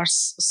are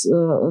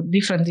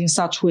different in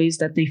such ways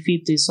that they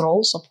fit these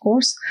roles, of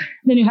course.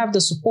 Then you have the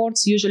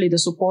supports. Usually the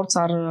supports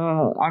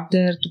are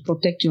there to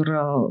protect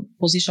your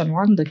position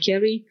 1, the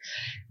carry,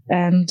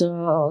 and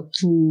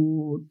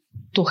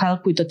to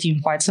help with the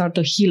team fights. Are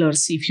the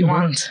healers, if you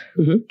want,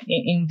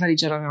 in very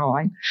general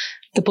line.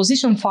 The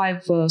position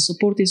 5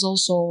 support is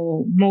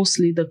also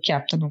mostly the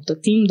captain of the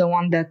team, the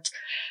one that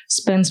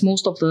spends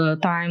most of the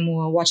time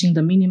watching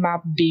the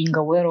minimap, being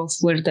aware of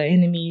where the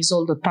enemy is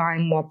all the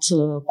time, what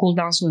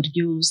cooldowns were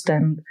used,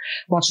 and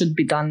what should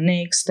be done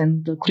next,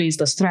 and creates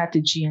the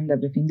strategy and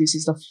everything. This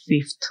is the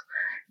 5th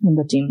in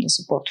the team, the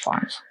support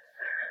 5.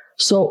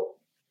 So,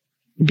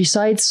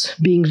 besides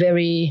being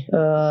very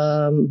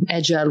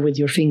agile with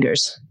your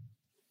fingers,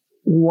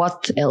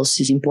 what else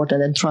is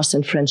important? And trust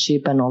and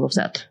friendship and all of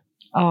that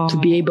to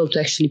be able to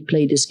actually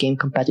play this game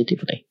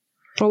competitively?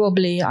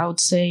 Probably, I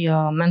would say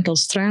mental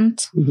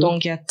strength.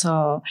 Don't get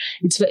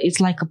it's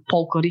like a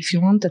poker, if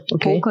you want. At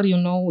poker,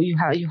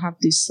 you have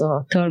this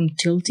term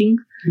tilting.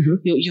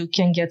 You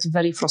can get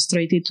very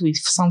frustrated if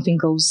something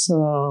goes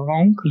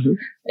wrong,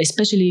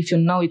 especially if you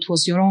know it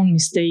was your own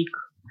mistake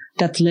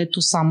that led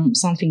to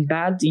something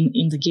bad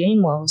in the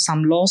game, or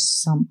some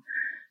loss.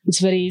 It's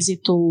very easy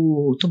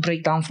to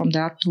break down from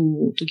that,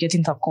 to get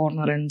into a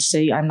corner and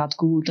say, I'm not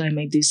good, I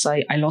made this,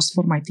 I lost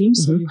for my team.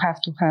 So you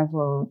have to have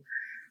a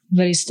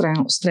very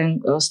strong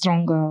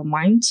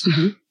mind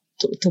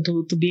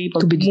to be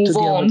able to move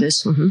on. With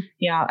this.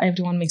 Yeah,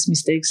 everyone makes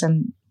mistakes,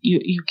 and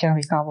you can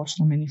recover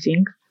from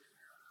anything.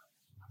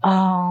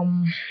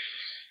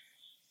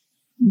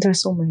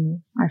 There's so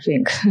many, I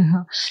think.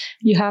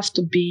 You have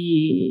to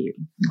be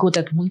good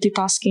at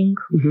multitasking.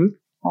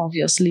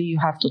 Obviously, you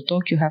have to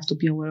talk. You have to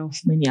be aware of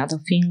many other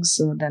things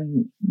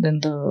than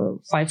the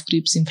 5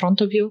 creeps in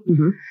front of you.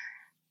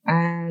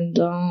 And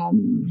I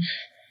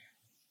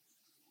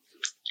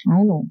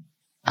don't know.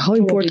 How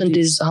important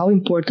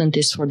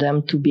is for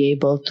them to be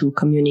able to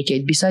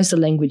communicate besides the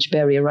language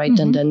barrier, right?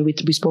 And then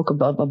we spoke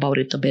about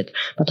it a bit.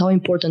 But how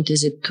important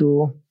is it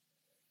to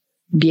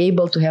be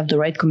able to have the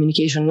right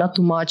communication? Not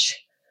too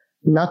much,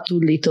 not too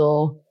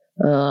little.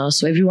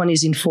 So everyone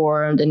is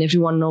informed and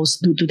everyone knows,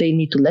 do they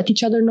need to let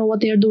each other know what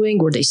they're doing,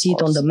 or they see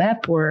it on the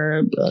map,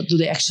 or do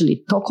they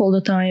actually talk all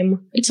the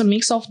time? It's a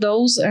mix of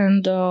those,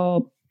 and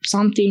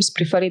some teams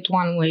prefer it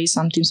one way,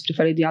 some teams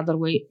prefer it the other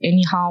way.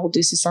 Anyhow,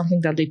 this is something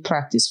that they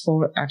practice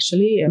for,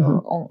 actually.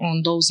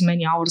 On those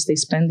many hours they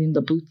spend in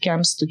the boot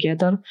camps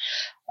together,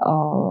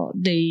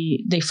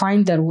 they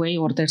find their way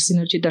or their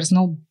synergy. There's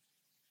no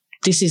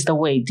this is the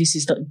way, this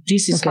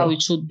is how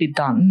it should be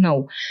done.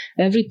 No,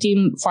 every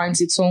team finds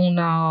its own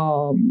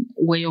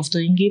way of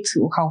doing it,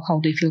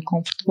 how they feel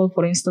comfortable.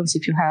 For instance,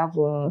 if you have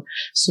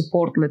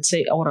support, let's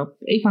say, or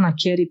even a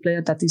carry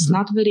player that is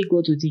not very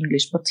good with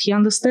English, but he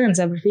understands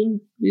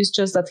everything, it's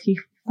just that he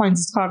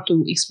finds it hard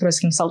to express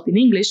himself in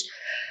English,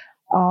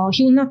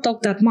 he will not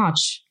talk that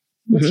much.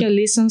 But he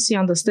listens, he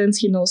understands,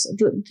 he knows.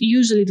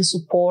 Usually the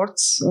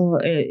supports,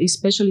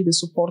 especially the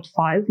support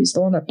 5, is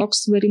the one that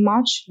talks very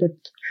much.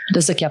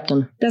 That's the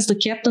captain. That's the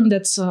captain.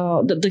 That's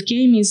the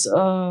game is.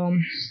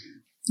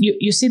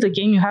 You see the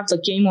game. You have the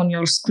game on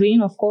your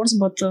screen, of course,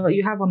 but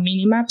you have a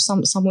mini map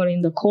somewhere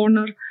in the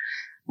corner,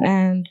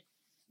 and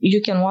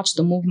you can watch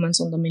the movements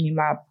on the mini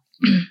map.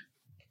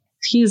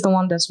 He is the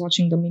one that's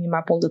watching the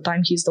minimap all the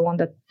time. He's the one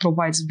that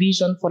provides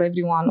vision for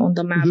everyone on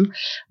the map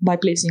by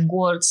placing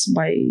wards,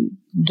 by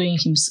doing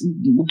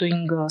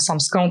some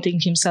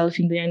scouting himself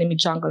in the enemy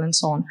jungle and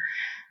so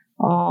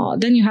on.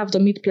 Then you have the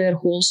mid player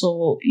who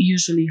also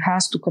usually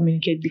has to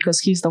communicate, because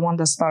he's the one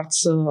that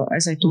starts,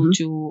 as I told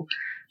you,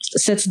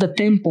 sets the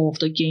tempo of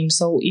the game.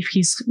 So if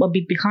he's a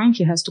bit behind,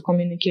 he has to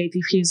communicate.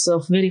 If he's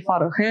very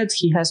far ahead,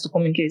 he has to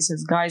communicate. He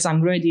says, guys,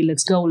 I'm ready.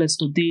 Let's go. Let's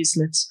do this.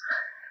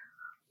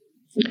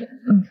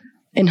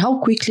 And how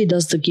quickly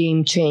does the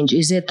game change?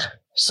 Is it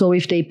so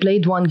if they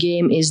played one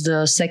game, is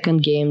the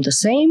second game the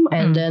same?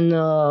 And then,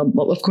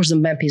 of course, the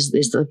map is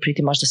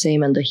pretty much the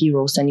same, and the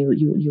heroes, and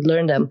you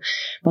learn them.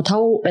 But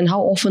how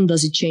often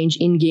does it change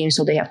in game?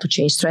 So they have to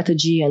change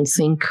strategy and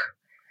think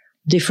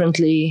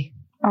differently.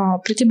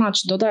 Pretty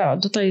much.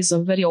 Dota is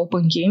a very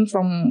open game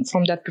from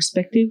that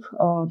perspective.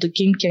 The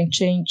game can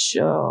change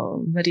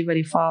very,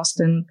 very fast,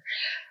 and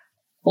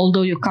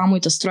although you come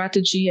with a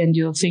strategy and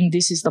you think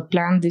this is the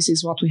plan, this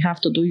is what we have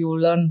to do, you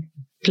learn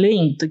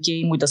playing the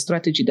game with the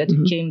strategy that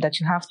you came, that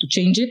you have to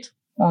change it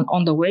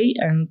on the way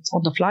and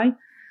on the fly.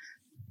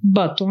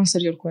 But to answer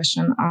your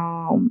question,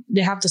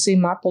 they have the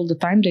same map all the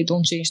time. They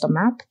don't change the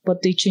map,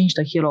 but they change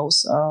the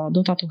heroes.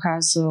 Dota 2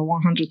 has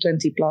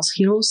 120 plus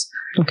heroes.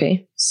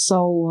 Okay.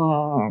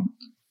 So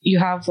you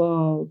have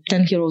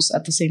 10 heroes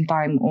at the same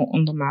time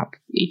on the map.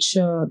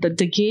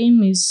 The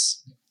game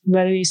is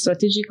very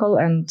strategical,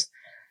 and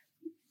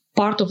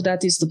part of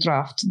that is the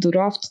draft. The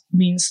draft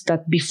means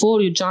that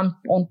before you jump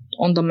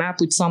on the map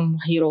with some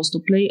heroes to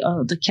play,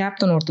 the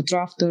captain or the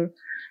drafter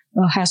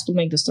has to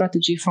make the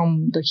strategy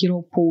from the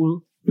hero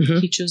pool. Mm-hmm.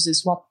 He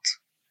chooses what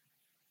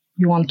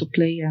you want to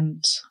play,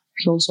 and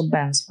he also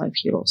bans 5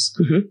 heroes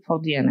for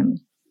the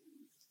enemy.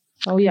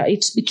 So yeah,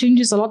 it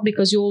changes a lot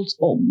because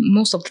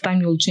most of the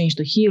time you'll change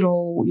the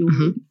hero.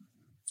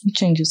 It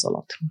changes a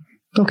lot.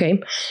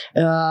 Okay.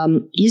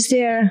 Is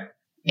there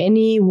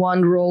any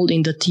one role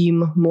in the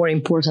team more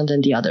important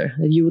than the other?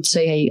 You would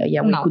say,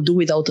 hey, we could do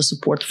without a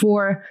support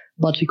 4,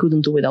 but we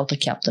couldn't do without a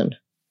captain.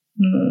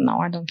 No,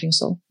 I don't think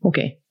so.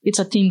 Okay. It's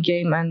a team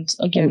game, and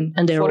again,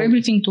 for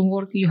everything to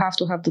work, you have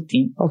to have the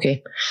team.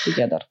 Okay.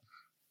 Together.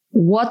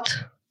 What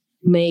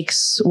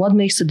makes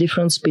the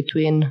difference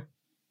between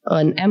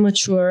an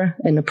amateur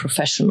and a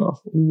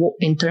professional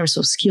in terms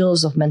of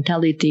skills, of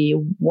mentality?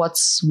 What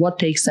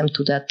takes them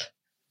to that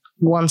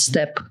one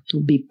step to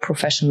be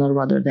professional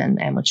rather than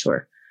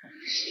amateur?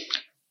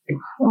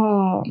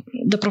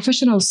 The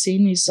professional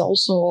scene is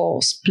also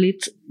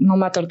split. No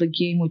matter the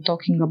game we're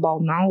talking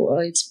about now,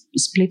 it's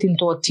split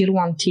into a tier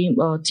 1 team,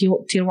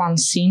 tier 1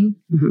 scene.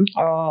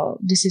 Mm-hmm.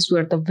 This is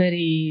where the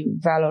very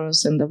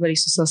valorous and the very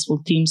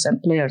successful teams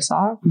and players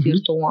are.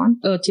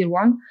 Mm-hmm. Tier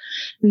 1,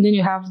 and then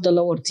you have the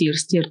lower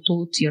tiers, tier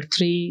 2, tier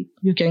 3.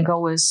 You can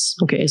go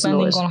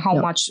depending on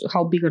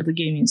how bigger the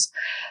game is.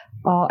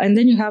 And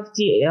then you have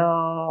the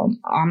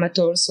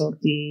amateurs or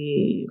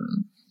the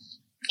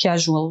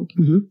casual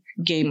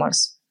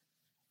gamers.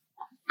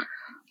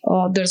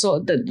 There's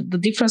the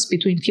difference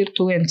between tier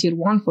 2 and tier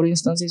 1, for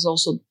instance, is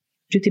also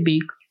pretty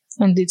big,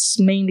 and it's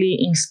mainly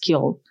in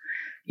skill.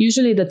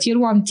 Usually the tier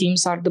 1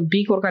 teams are the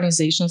big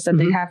organizations that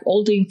they have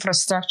all the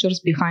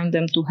infrastructures behind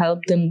them to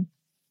help them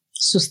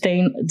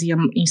sustain the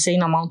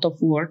insane amount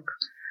of work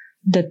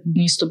that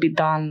needs to be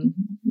done,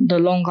 the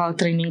long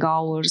training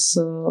hours,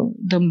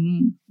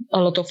 a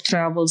lot of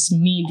travels,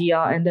 media,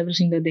 and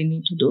everything that they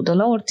need to do. The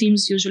lower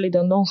teams usually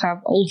don't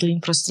have all the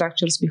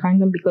infrastructures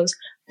behind them because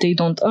they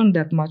don't earn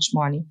that much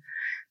money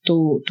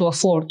to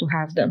afford to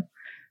have them.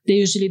 They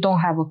usually don't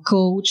have a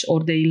coach,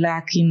 or they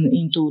lack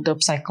into the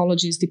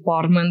psychologist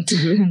department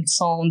and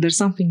so on. There's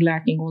something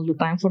lacking all the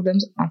time for them,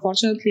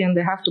 unfortunately, and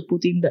they have to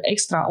put in the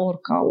extra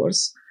work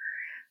hours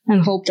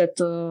and hope that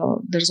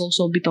there's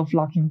also a bit of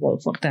luck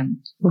involved for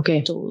them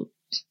to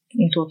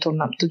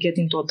get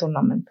into a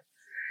tournament.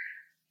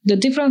 The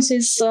difference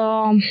is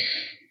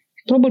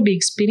probably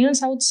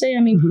experience, I would say. I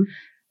mean,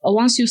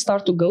 once you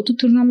start to go to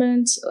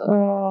tournaments,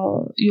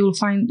 you'll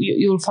find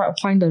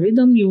a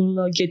rhythm.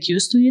 You'll get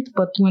used to it.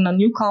 But when a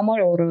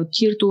newcomer or a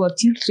tier 2 or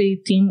tier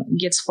 3 team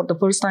gets for the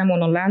first time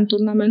on a LAN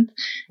tournament,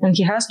 and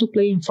he has to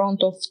play in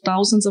front of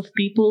thousands of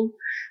people,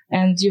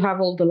 and you have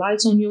all the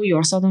lights on you,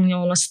 you're suddenly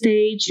on a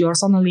stage, you're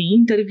suddenly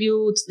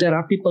interviewed, there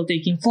are people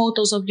taking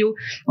photos of you,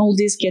 all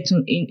this gets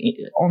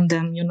on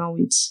them,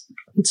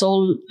 it's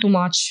all too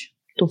much,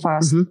 too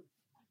fast.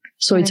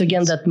 So it's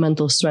again that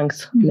mental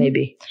strength,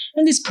 maybe.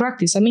 And it's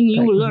practice. I mean,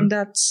 you will learn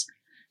that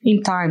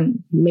in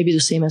time. Maybe the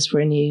same as for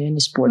any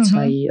sports.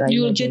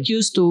 You will get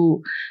used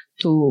to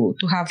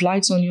have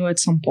lights on you at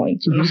some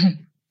point.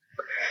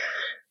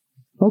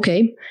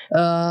 Okay.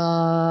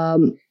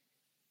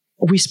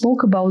 We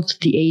spoke about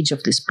the age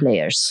of these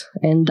players,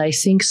 and I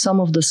think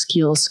some of the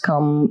skills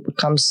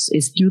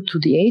is due to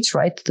the age,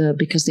 right?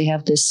 Because they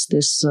have this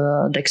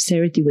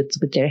dexterity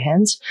with their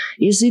hands.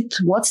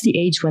 What's the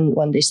age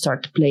when they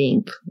start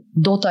playing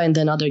Dota and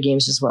then other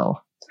games as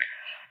well?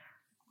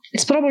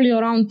 It's probably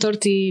around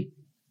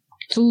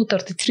 32,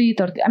 33,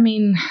 30. I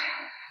mean,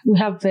 we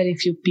have very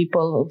few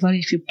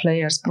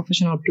players,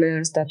 professional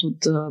players that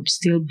would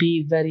still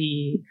be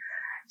very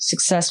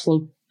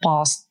successful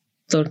past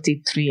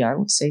 33, I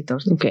would say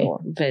 34. Okay.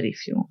 Very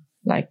few.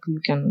 Like you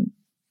can.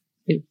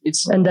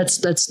 And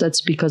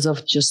that's because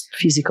of just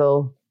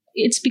physical.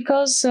 It's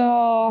because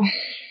a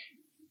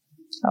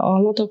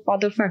lot of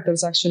other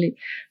factors actually.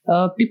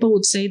 People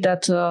would say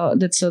that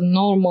that's a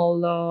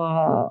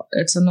normal.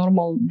 It's a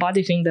normal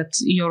body thing that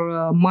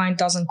your mind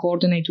doesn't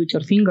coordinate with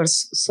your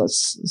fingers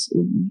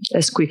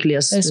as quickly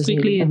as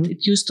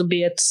it used to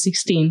be at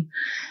 16.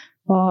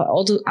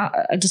 Although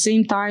at the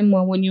same time,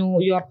 when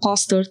you are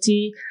past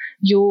 30.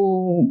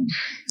 You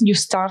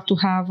start to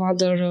have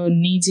other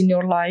needs in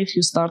your life.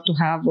 You start to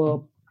have a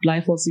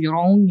life of your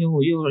own.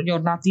 You're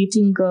not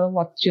eating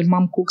what your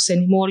mom cooks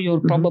anymore. You're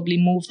probably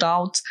moved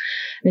out,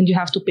 and you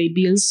have to pay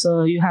bills.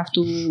 You have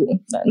to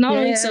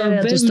it's a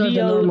very to start a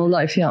normal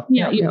life.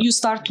 You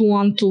start to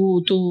want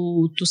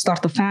to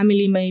start a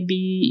family. Maybe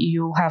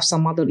you have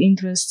some other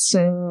interests,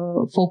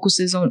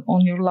 focuses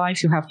on your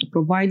life. You have to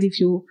provide. If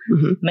you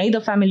made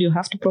a family, you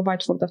have to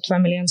provide for that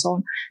family and so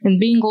on.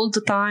 And being all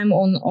the time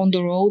on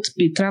the road,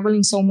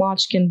 traveling so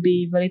much can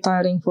be very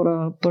tiring for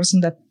a person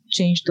that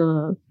changed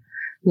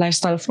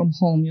lifestyle from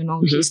home.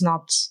 He's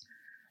not.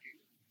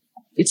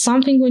 It's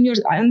something when you're,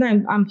 and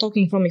I'm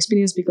talking from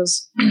experience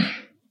because,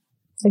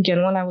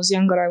 again, when I was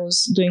younger, I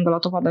was doing a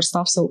lot of other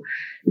stuff. So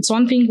it's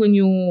one thing when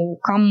you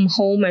come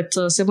home at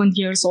 7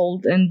 years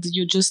old and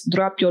you just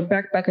drop your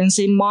backpack and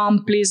say,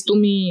 "Mom, please do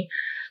me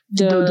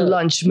do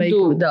lunch, make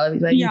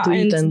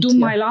and do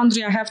my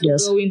laundry. I have to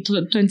go in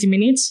 20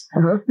 minutes."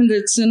 And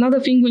it's another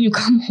thing when you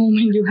come home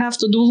and you have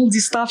to do all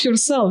this stuff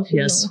yourself.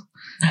 Yes.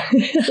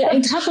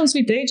 It happens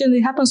with age and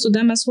it happens to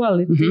them as well.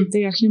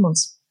 They are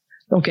humans.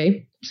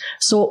 Okay.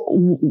 So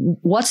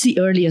what's the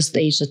earliest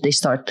age that they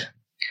start?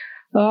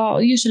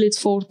 Usually it's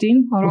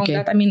 14, around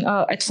that. I mean,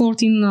 at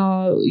 14,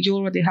 you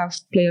already have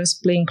players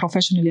playing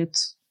professionally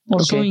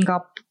showing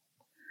up,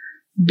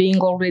 being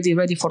already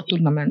ready for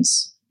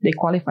tournaments. They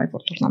qualify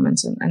for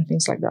tournaments and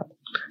things like that.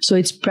 So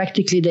it's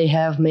practically they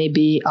have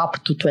maybe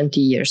up to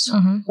 20 years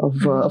of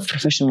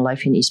professional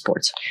life in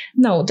esports.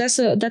 No, that's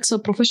a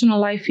professional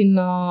life in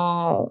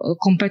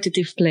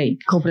competitive play.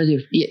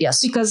 Competitive,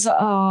 yes. Because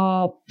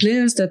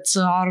players that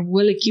are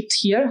well equipped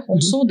here,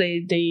 also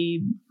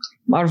they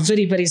are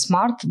very, very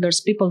smart. There's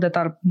people that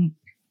are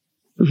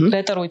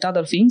better with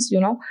other things,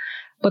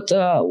 But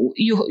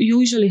you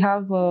usually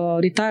have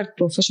retired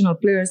professional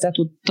players that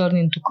would turn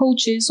into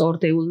coaches, or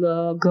they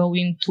will go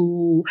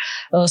into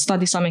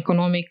study some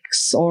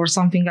economics or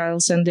something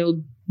else, and they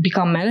will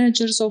become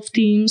managers of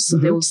teams.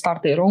 They will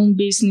start their own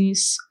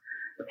business.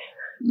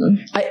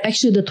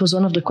 That was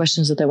one of the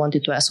questions that I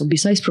wanted to ask. So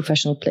besides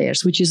professional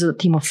players, which is a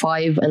team of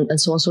 5 and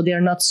so on, so there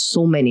are not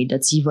so many.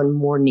 That's even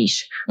more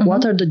niche.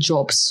 What are the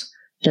jobs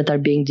that are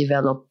being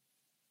developed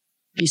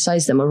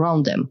besides them,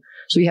 around them?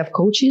 So you have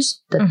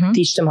coaches that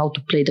teach them how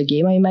to play the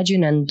game, I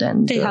imagine, and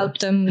they help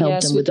them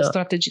with the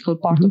strategical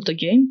part of the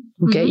game.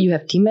 Okay, you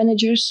have team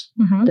managers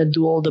that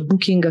do all the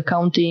booking,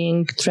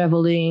 accounting,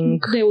 traveling.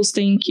 They will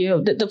stay in Kiev.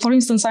 For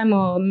instance, I'm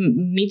a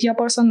media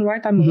person,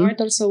 right? I'm a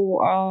writer, so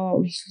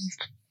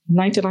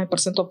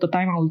 99% of the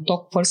time I will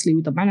talk firstly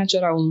with the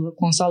manager. I will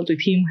consult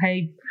with him.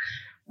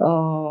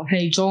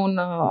 Hey, John,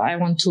 I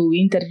want to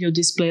interview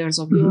these players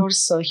of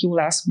yours. He will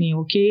ask me,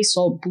 okay,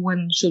 so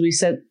when should we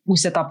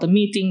set up the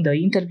meeting, the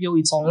interview?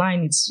 It's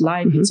online, it's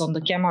live, it's on the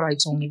camera,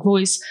 it's only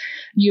voice.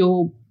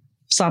 You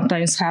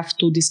sometimes have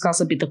to discuss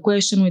a bit the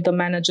question with the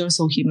manager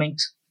so he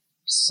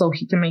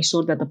can make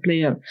sure that the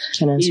player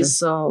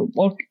is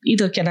or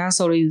either can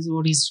answer or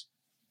is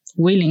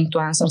willing to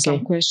answer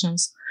some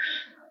questions.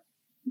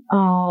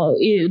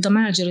 The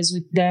manager is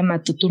with them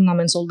at the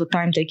tournaments all the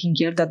time, taking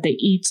care that they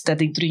eat, that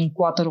they drink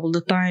water all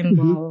the time.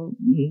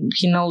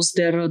 He knows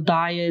their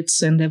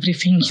diets and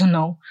everything,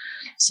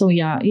 So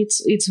yeah,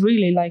 it's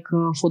really like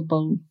a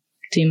football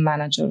team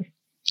manager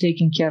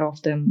taking care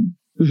of them.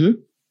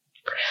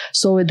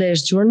 So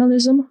there's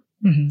journalism.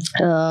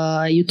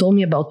 You told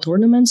me about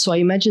tournaments, so I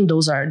imagine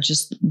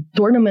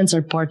tournaments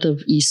are part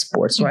of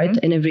esports, right?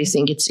 And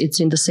everything, it's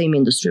in the same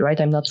industry,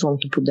 right? I'm not wrong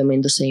to put them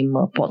in the same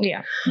pot.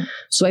 Yeah.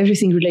 So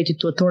everything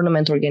related to a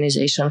tournament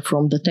organization,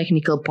 from the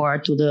technical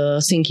part to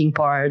the thinking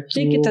part to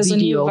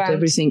video, to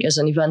everything as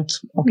an event.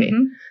 Okay.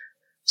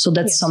 So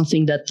that's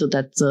something that's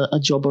a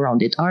job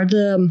around it. Are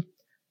the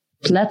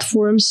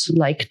platforms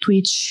like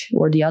Twitch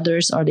or the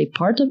others, are they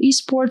part of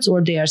esports,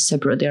 or they are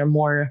separate? They are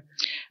more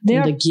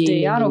in the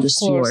gaming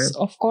industry?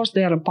 Of course,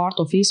 they are a part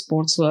of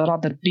esports, a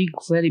rather big,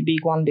 very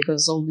big one,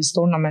 because all these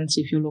tournaments,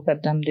 if you look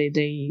at them,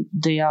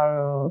 they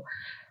are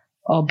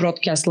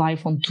broadcast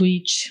live on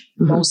Twitch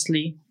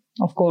mostly.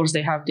 Of course,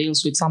 they have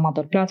deals with some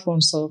other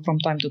platforms from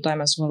time to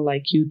time as well,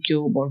 like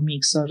YouTube or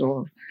Mixer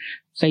or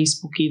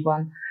Facebook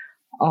even.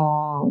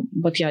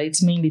 But yeah,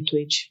 it's mainly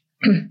Twitch.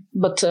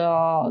 But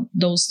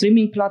those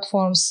streaming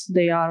platforms,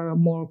 they are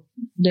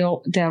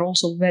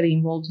also very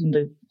involved in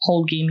the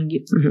whole gaming,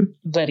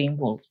 very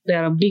involved. They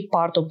are a big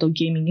part of the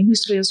gaming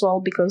industry as well,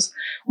 because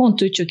on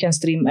Twitch you can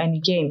stream any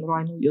game,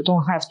 right? You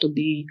don't have to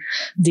be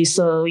this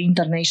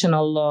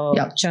international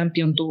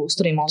champion to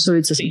stream on So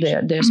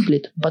they're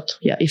split. But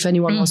yeah, if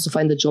anyone wants to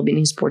find a job in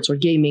esports or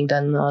gaming,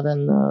 then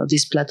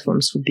these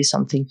platforms would be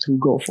something to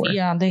go for.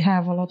 Yeah, they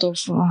have a lot of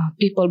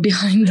people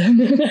behind them.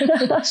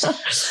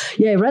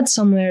 Yeah, I read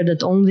somewhere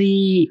that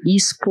only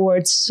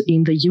esports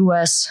in the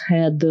US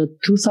had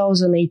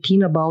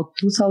 2018 about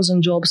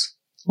 2,000 jobs.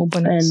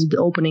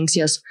 Openings,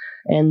 yes.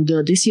 And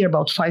this year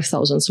about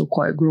 5,000, so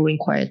growing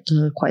quite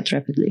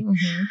rapidly.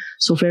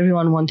 So for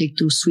everyone wanting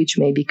to switch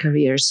maybe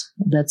careers,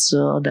 that's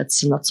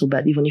not so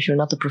bad. Even if you're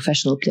not a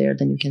professional player,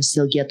 then you can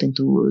still get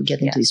into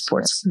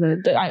esports.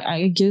 Yes.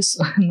 I guess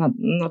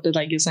not that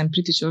I guess, I'm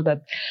pretty sure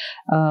that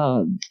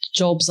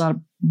jobs are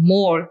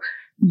more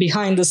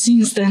behind the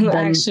scenes than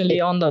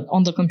actually on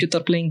the computer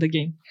playing the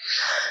game.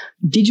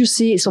 Did you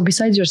see? So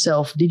besides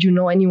yourself, did you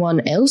know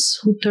anyone else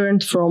who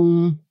turned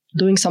from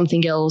doing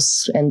something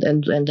else and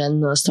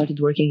then started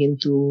working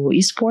into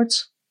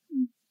esports?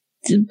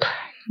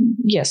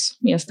 Yes.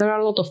 There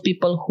are a lot of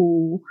people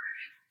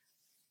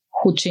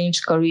who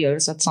change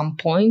careers at some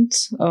point,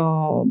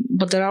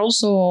 but there are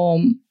also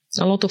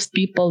a lot of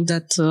people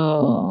that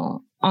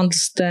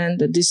understand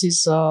that this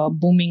is a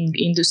booming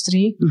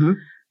industry,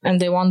 and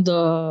they want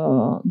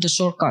the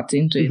shortcut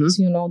into it.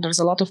 You know, there's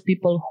a lot of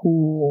people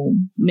who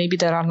maybe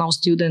there are now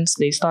students,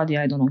 they study,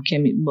 I don't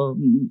know,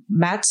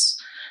 maths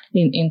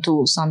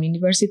into some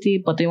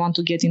university, but they want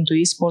to get into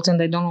esports and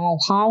they don't know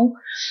how.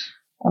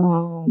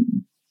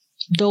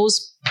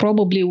 Those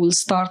probably will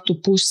start to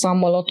push a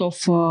lot of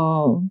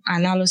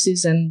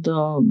analysis and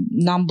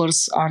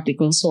numbers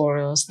articles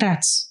or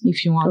stats,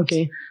 if you want.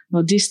 Okay.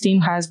 This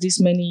team has this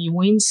many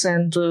wins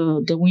and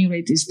the win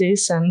rate is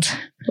this, and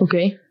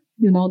okay,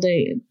 you know,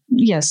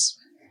 yes.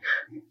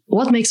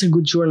 What makes a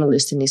good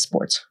journalist in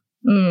esports?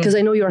 Because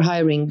I know you're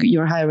hiring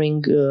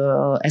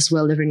as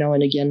well every now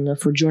and again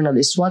for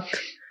journalists. What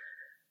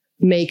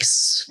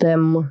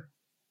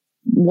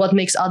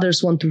makes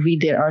others want to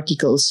read their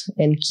articles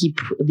and keep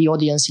the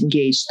audience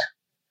engaged?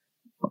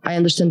 I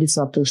understand it's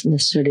not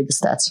necessarily the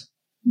stats.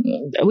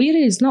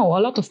 No, a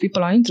lot of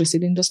people are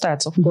interested in the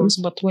stats, of course,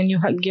 but when you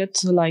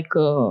get like,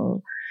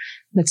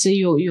 let's say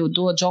you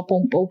do a job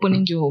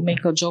opening, you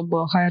make a job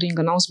hiring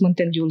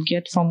announcement, and you'll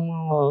get from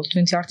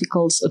 20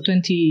 articles,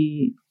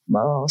 20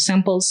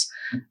 samples,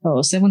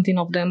 17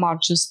 of them are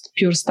just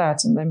pure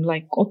stats. And I'm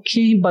like,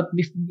 okay, but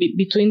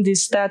between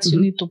these stats, you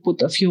need to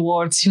put a few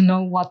words, you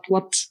know, what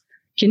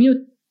can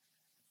you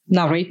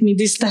narrate me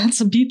these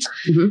stats a bit?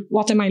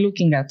 What am I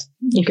looking at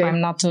if I'm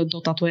not a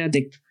Dota 2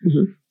 addict?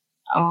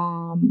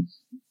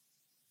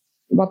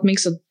 What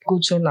makes a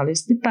good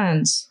journalist?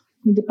 Depends.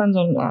 It depends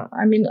on,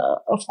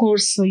 of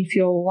course, if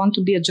you want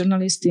to be a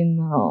journalist in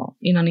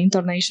an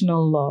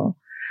international,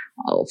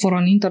 for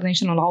an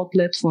international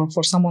outlet,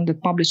 for someone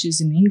that publishes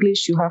in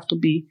English, you have to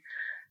be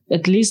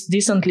at least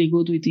decently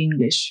good with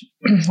English,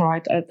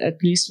 right?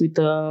 At least with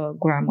the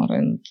grammar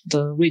and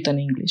the written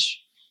English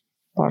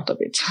part of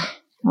it.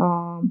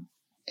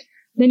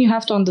 Then you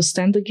have to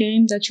understand the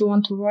game that you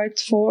want to write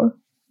for,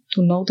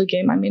 to know the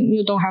game. I mean,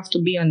 you don't have to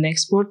be an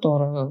expert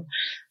or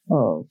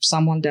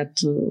someone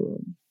that,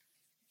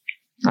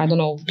 I don't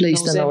know,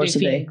 plays 10 hours a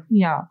day.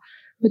 Yeah,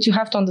 but you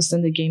have to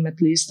understand the game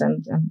at least,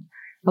 and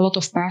a lot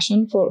of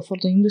passion for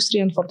the industry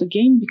and for the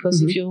game,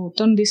 because if you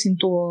turn this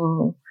into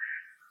a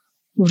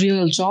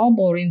real job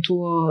or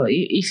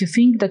if you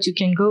think that you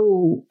can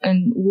go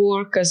and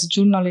work as a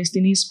journalist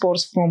in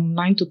esports from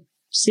 9 to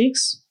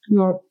 6,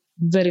 you're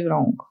very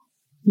wrong.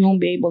 You won't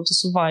be able to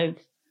survive.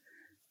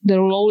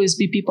 There will always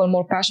be people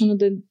more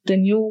passionate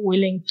than you,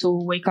 willing to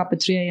wake up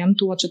at 3 a.m.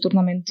 to watch a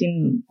tournament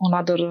in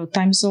another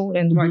time zone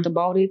and write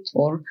about it,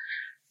 or,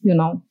 you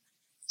know.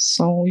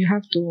 So you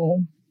have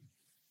to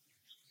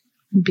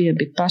be a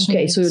bit passionate.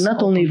 Okay, so you're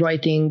not only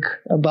writing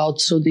about,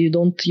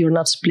 you're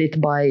not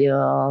split by,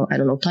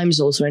 time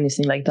zones or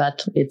anything like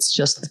that. It's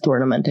just the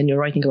tournament, and you're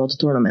writing about the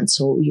tournament.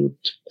 So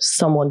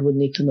someone would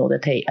need to know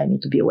that, hey, I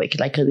need to be awake,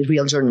 like a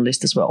real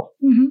journalist as well.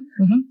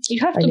 You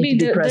have to be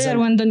there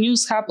when the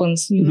news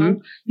happens, you know.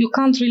 You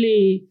can't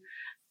really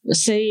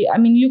say, I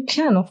mean, you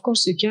can, of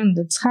course you can,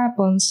 that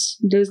happens.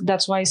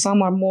 That's why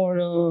some are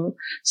more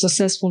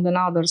successful than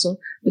others.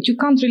 But you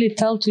can't really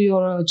tell to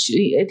your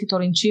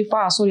editor-in-chief,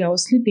 sorry, I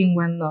was sleeping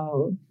when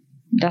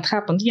that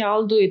happened. Yeah,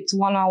 I'll do it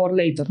 1 hour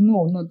later.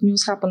 No,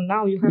 news happened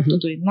now, you have to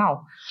do it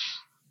now.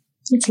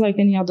 It's like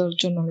any other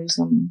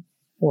journalism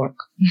work.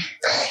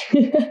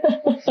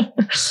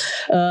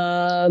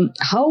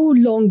 How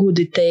long would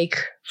it take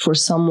for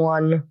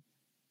someone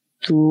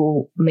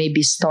to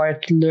maybe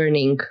start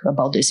learning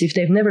about this if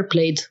they've never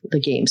played the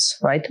games,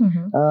 right?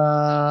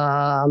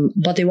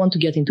 But they want to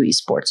get into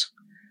esports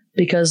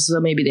because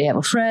maybe they have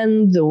a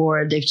friend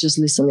or they're just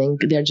listening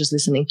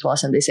to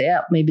us and they say,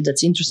 yeah, maybe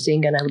that's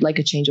interesting and I would like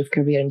a change of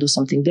career and do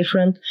something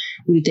different.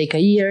 Will it take a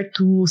year,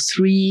 2,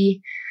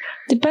 3?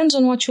 Depends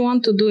on what you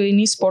want to do in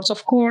esports.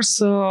 Of course,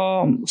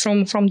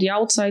 from the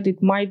outside,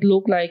 it might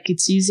look like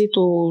it's easy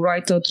to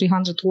write a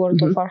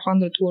 300-word or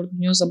 500-word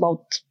news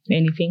about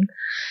anything.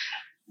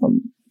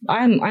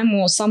 I'm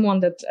someone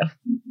that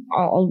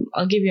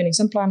I'll give you an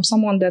example. I'm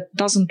someone that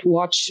doesn't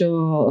watch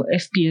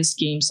FPS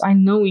games. I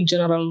know in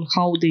general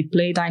how they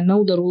played. I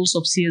know the rules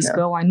of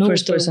CS:GO. I know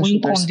the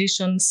win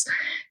conditions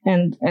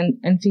and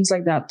things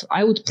like that.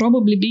 I would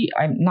probably be.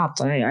 I'm not.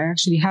 I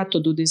actually had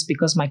to do this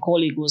because my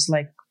colleague was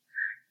like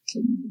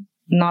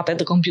not at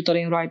the computer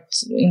in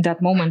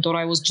that moment, or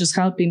I was just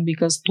helping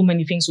because too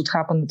many things would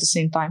happen at the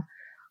same time.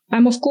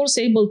 I'm, of course,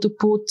 able to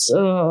put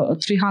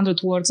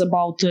 300 words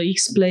about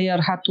X player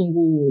had to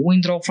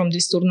withdraw from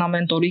this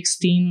tournament or X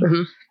team.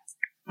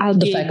 I'll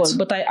be able,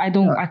 but I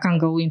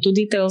can't go into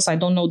details. I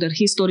don't know their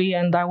history,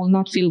 and I will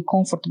not feel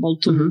comfortable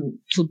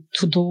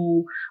to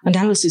do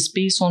analysis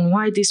piece on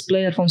why this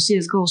player from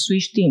CS:GO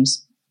switched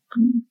teams.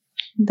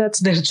 That's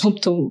their job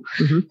to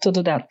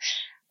do that.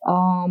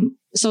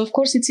 So, of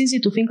course, it's easy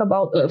to think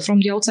about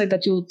from the outside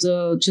that you'd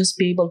just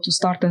be able to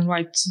start and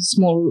write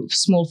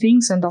small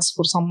things and ask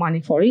for some money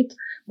for it.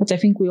 But I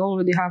think we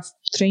already have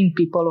trained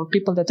people or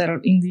people that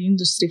are in the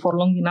industry for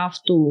long enough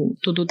to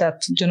do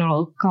that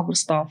general cover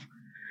stuff.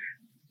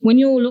 When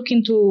you look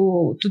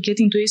to get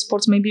into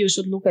esports, maybe you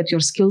should look at your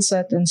skill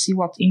set and see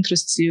what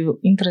interests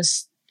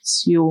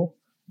you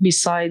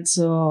besides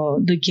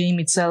the game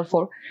itself.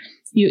 Or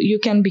You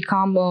can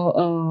become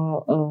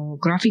a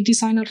graphic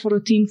designer for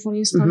a team, for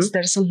instance.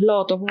 There's a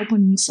lot of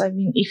openings. I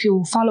mean, if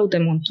you follow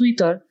them on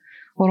Twitter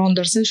or on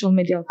their social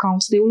media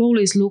accounts, they will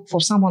always look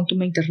for someone to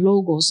make their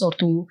logos or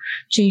to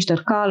change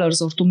their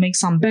colors or to make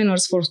some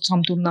banners for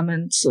some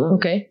tournaments.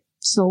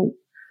 So,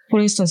 for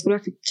instance,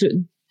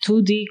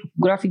 2D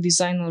graphic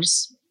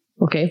designers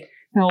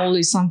are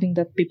always something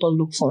that people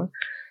look for.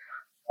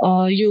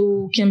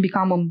 You can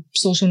become a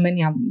social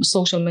media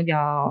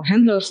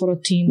handler for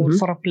a team or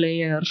for a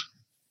player.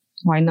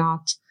 Why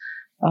not?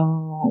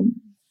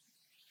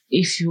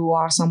 If you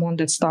are someone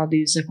that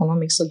studies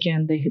economics,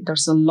 again,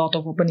 there's a lot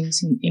of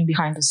openings in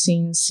behind the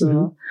scenes.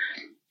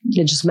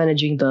 You're just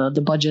managing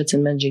the budgets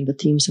and managing the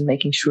teams and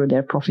making sure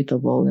they're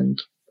profitable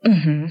and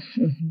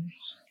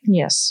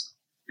yes,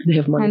 they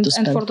have money to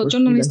spend. And for the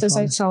journalist, as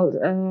I said,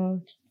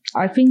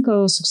 I think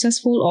a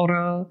successful or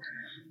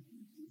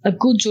a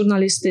good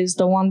journalist is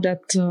the one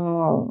that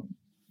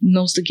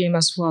knows the game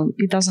as well.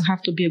 It doesn't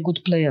have to be a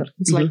good player.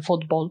 It's like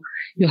football.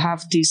 You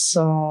have this,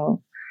 or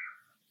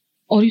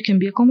you can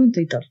be a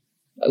commentator.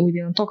 We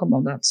didn't talk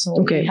about that. So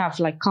we have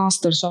like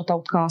casters,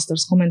 shout-out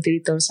casters,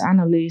 commentators,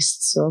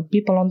 analysts,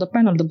 people on the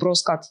panel. The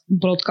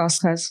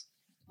broadcast has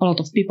a lot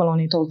of people on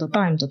it all the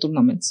time, the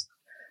tournaments.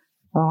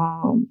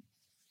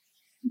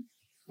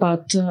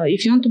 But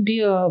if you want to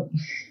be a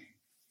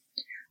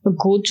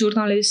good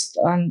journalist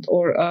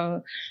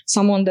or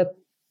someone that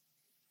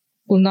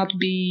will not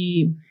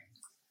be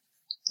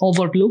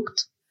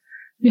overlooked,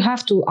 you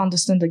have to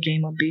understand the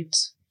game a bit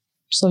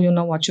so you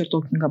know what you're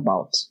talking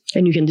about.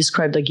 And you can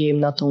describe the game,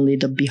 not only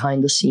the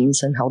behind the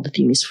scenes and how the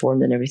team is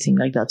formed and everything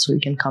like that, so you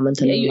can comment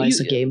and analyze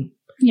the game.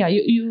 Yeah,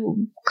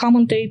 you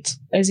commentate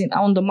as in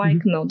on the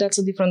mic. No, that's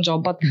a different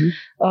job. But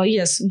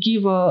yes,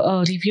 give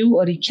a review,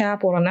 a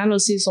recap or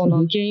analysis on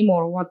a game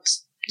or what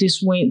this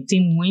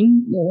team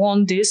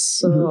won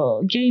this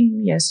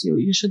game. Yes,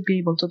 you should be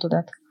able to do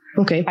that.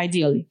 Okay.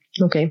 Ideally.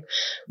 Okay.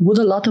 Would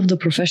a lot of the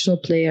professional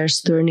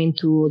players turn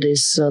into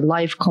these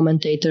live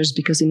commentators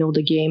because they know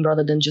the game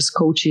rather than just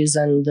coaches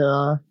and...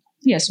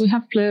 Yes, we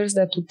have players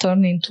that would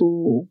turn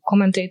into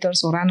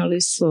commentators or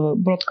analysts,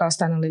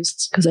 broadcast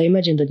analysts. Because I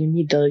imagine that you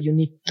need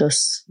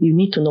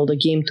to know the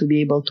game to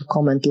be able to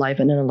comment live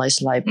and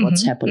analyze live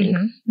what's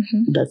happening.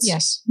 That's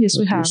yes,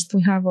 we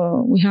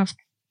have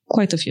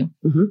quite a few.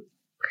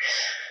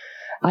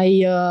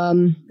 I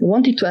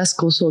wanted to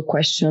ask also a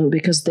question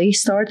because they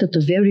start at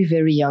a very,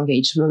 very young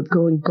age.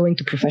 Going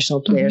to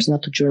professional players,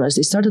 not to journalists.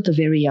 They start at a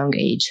very young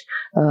age.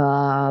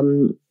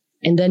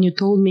 And then you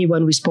told me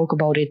when we spoke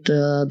about it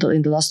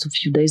in the last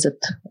few days that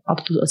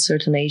up to a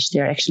certain age, they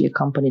are actually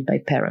accompanied by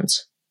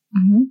parents,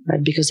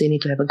 right? Because they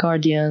need to have a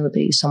guardian.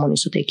 Someone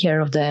needs to take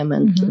care of them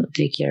and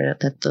take care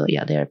that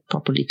they are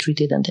properly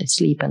treated and they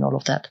sleep and all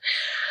of that.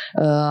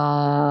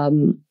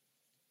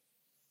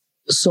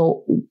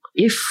 So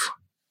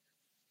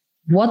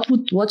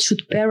what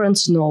should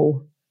parents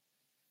know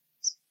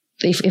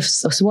if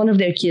one of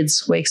their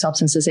kids wakes up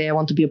and says, "Hey, I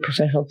want to be a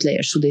professional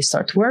player"? Should they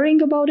start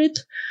worrying about it?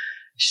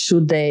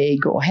 Should they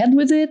go ahead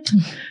with it?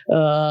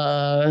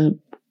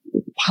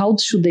 How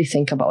should they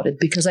think about it?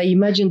 Because I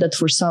imagine that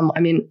for some,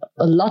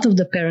 a lot of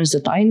the parents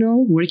that I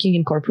know working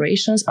in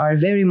corporations are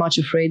very much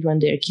afraid when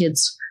their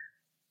kids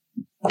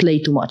play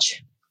too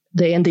much.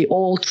 They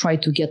all try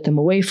to get them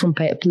away from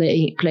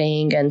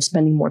playing and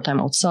spending more time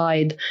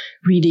outside,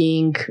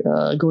 reading,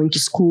 going to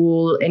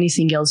school,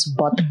 anything else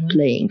but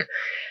playing.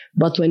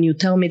 But when you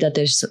tell me that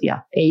there's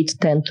 8,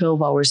 10,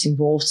 12 hours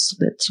involved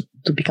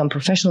to become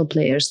professional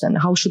players, then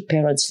how should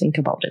parents think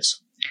about it?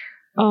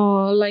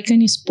 Like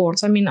any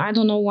sports, I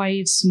don't know why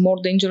it's more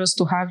dangerous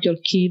to have your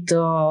kid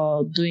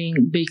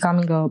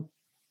becoming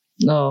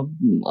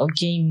a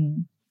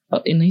game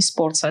in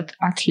esports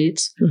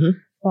athlete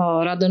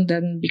rather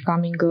than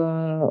becoming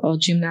a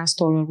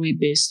gymnast or a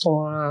weight-based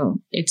or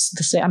it's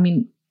the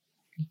same.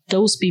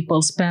 Those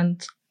people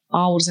spend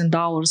hours and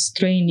hours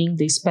training.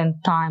 They spend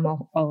time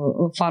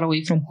far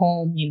away from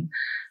home in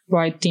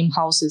team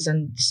houses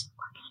and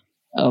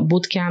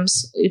boot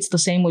camps. It's the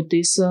same with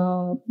these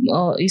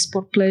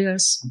esport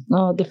players.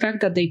 The fact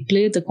that they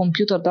play the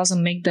computer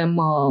doesn't make them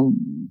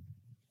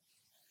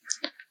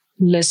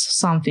less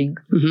something.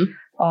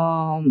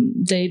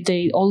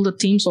 They all the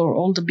teams or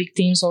all the big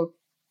teams or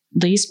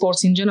the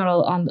esports in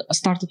general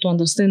started to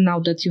understand now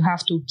that you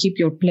have to keep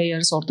your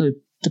players or the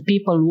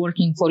people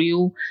working for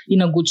you in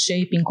a good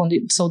shape.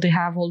 So they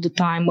have all the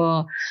time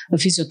a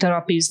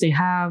physiotherapist. They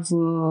have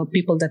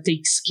people that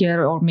takes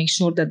care or make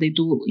sure that they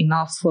do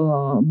enough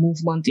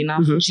movement,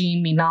 enough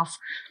gym, enough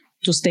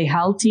to stay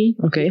healthy.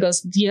 Okay.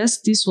 Because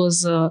yes, this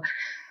was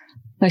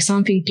like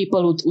something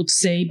people would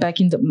say back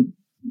in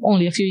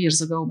only a few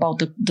years ago about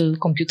the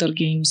computer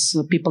games.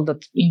 People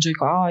that enjoy,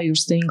 you're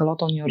staying a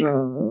lot on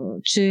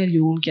your chair,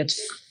 you will get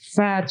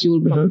fat, you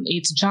will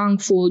eat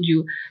junk food.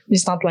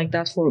 It's not like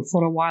that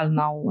for a while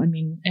now.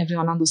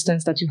 Everyone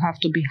understands that you have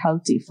to be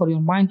healthy. For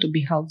your mind to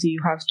be healthy,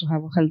 you have to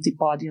have a healthy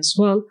body as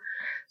well.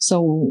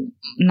 So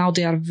now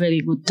they are very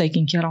good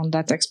taking care on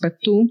that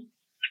aspect too.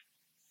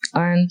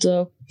 And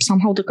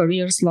somehow the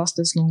careers last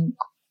as long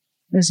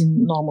as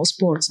in normal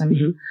sports. I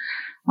mean,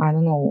 I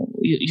don't know,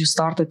 you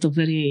start at a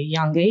very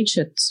young age,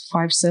 at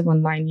 5,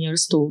 7, 9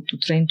 years to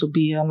train to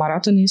be a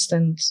marathonist,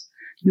 and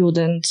you would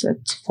end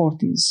at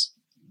 40s.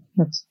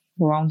 That's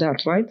around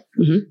that, right?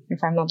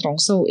 If I'm not wrong.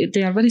 So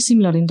they are very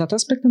similar in that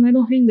aspect, and I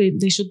don't think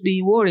they should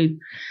be worried,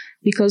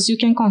 because you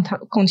can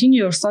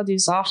continue your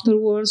studies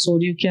afterwards, or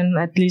you can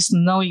at least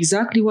know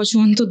exactly what you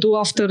want to do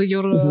after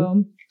your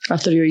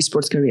after your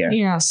esports career.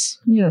 Yes.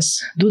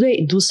 Do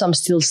they do some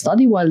still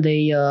study while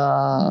they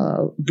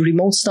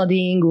remote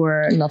studying,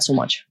 or not so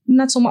much?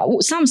 Not so much.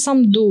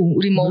 Some do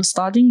remote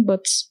studying,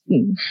 but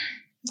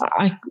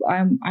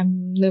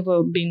I'm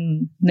never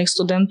been next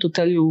to them to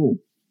tell you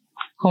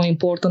how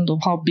important or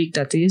how big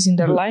that is in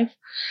their life.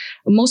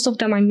 Most of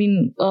them, I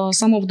mean,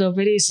 some of the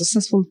very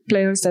successful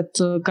players that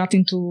got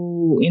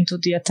into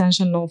the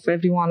attention of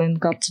everyone and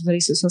got very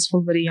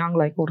successful very young,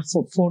 like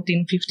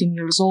 14, 15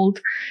 years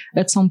old.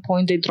 At some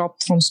point, they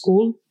dropped from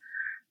school.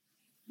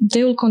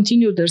 They will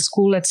continue their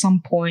school at some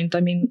point.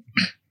 I mean,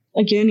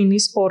 again, in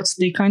esports,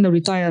 they kind of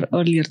retire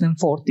earlier than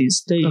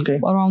 40s. They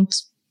around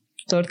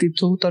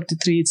 32,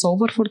 33, it's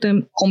over for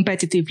them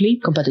competitively.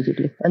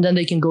 And then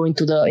they can go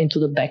into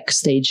the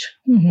backstage.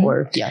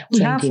 Or we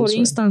have, for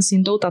instance,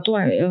 in Dota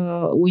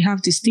 2, we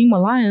have this Team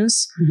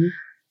Alliance.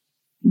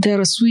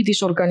 They're a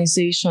Swedish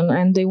organization,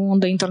 and they won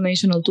the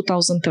International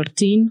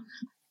 2013.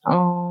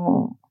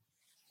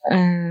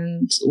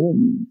 And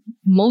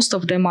most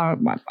of them are,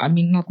 I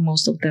mean, not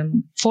most of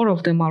them, 4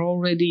 of them are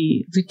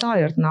already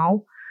retired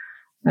now.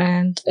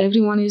 And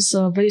everyone is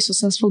a very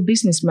successful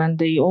businessman.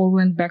 They all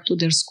went back to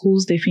their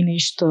schools. They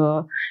finished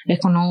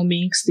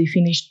economics. They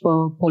finished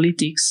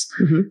politics.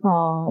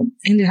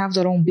 And they have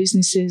their own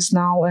businesses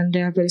now, and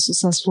they are very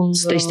successful.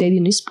 They stayed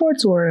in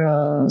esports,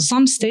 or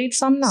some stayed,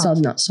 some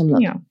not. Some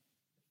not. Yeah.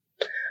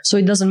 So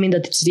it doesn't mean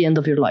that it's the end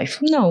of your life.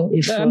 No,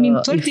 I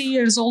mean, 30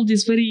 years old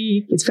is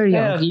it's very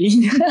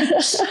early.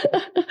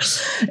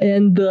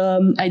 And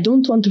I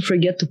don't want to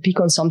forget to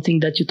pick on something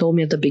that you told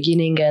me at the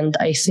beginning, and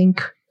I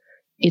think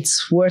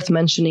it's worth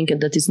mentioning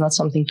that it's not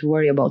something to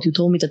worry about. You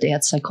told me that they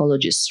had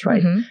psychologists,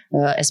 right,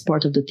 as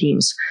part of the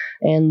teams.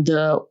 And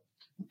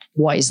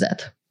why is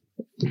that?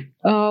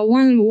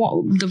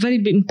 The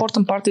very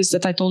important part is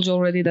that I told you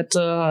already that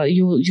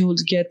you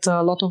would get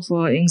a lot of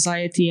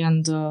anxiety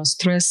and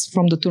stress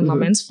from the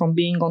tournaments, from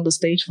being on the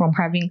stage, from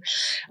having,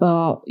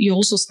 you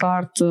also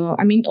start,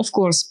 I mean, of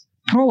course,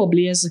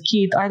 probably as a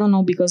kid, I don't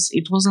know, because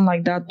it wasn't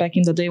like that back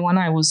in the day when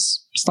I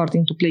was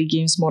starting to play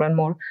games more and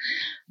more.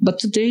 But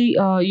today,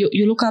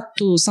 you look up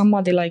to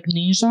somebody like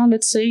Ninja,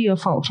 let's say,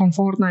 from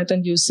Fortnite,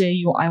 and you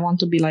say, I want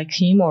to be like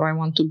him, or I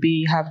want to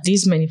have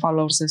this many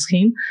followers as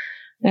him.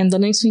 And the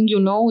next thing you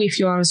know, if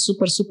you are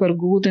super, super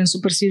good and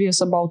super serious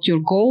about your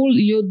goal,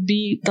 you'd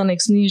be the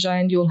next Ninja,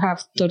 and you'll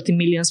have 30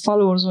 million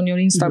followers on your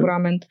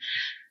Instagram. And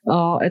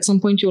at some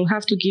point, you'll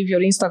have to give your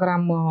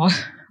Instagram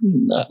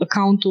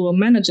account to a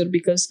manager,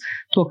 because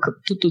to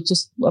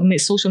a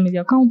social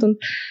media account and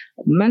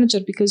manager,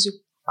 because you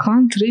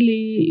can't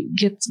really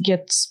get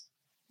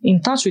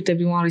in touch with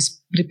everyone,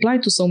 reply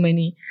to so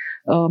many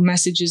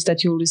messages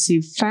that you'll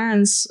receive.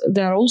 Fans,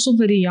 they're also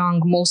very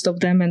young, most of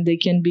them, and they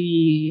can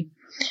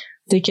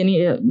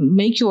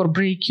make you or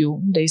break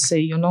you, they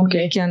say,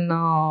 They can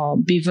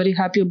be very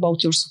happy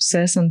about your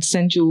success and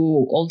send you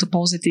all the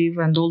positive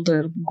and all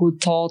the good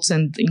thoughts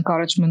and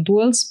encouragement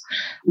words.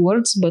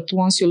 But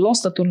once you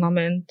lost the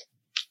tournament,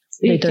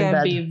 it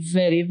can be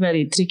very,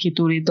 very tricky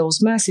to read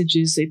those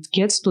messages. It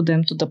gets to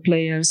them, to the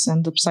players,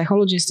 and the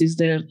psychologist is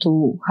there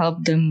to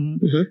help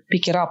them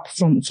pick it up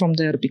from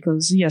there.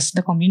 Because yes,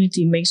 the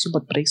community makes you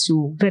but breaks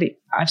you.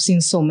 I've seen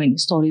so many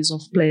stories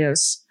of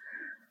players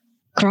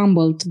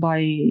crumbled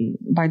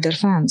by their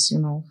fans,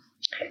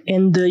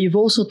 And you've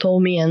also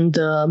told me, and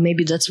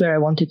maybe that's where I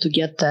wanted to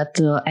get, that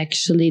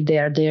actually they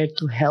are there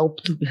to help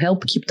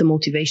keep the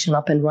motivation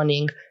up and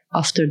running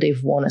after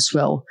they've won as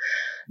well,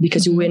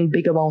 because you win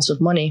big amounts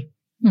of money,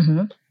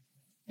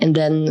 and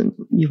then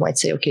you might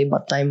say, okay,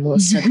 but I'm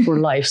set for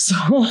life. So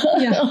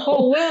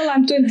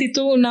I'm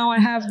 22 now. I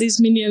have this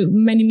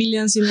many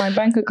millions in my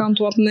bank account.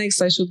 What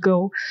next? I should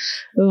go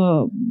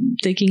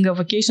taking a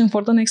vacation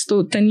for the next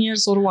 10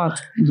 years or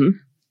what?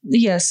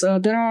 Yes,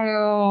 there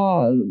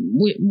are.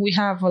 We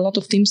have a lot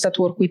of teams that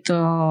work with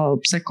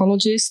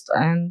psychologists,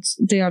 and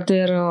they are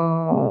there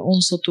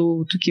also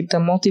to keep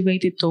them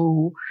motivated,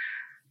 to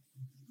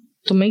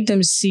make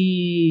them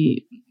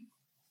see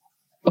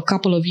a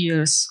couple of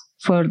years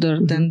further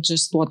than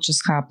just what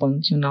just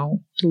happened.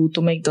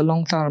 To make the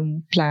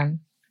long-term plan.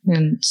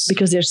 And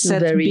because they're still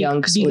very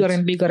young, bigger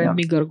and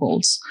bigger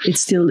goals. It's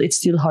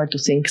still hard to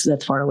think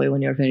that far away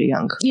when you're very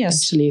young.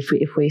 Yes, actually,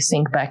 if we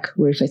think back,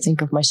 or if I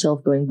think of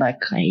myself going back,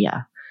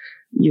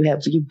 you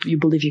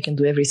believe you can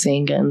do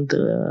everything, and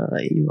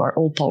you are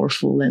all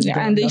powerful, and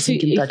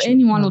if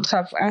anyone would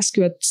have asked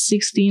you at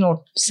 16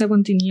 or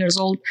 17 years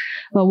old,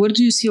 where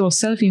do you see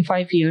yourself in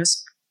 5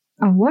 years?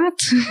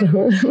 What?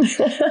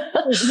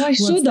 Why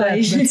should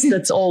I?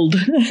 That's old.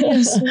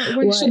 Yes.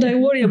 Why should I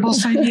worry about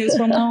 5 years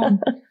from now?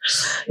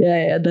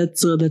 Yeah,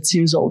 that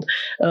seems old.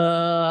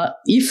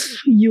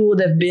 If you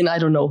would have been, I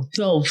don't know,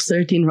 12,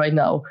 13 right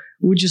now,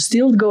 would you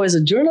still go as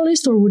a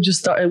journalist, or would you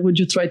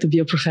try to be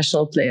a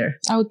professional player?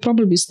 I would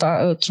probably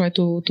try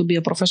to be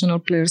a professional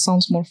player.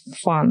 Sounds more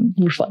fun.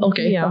 More fun.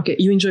 Okay. Yeah. Okay.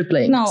 You enjoy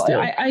playing? No,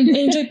 still. I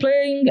enjoy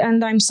playing,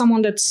 and I'm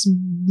someone that's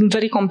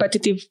very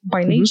competitive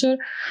by nature.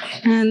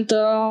 And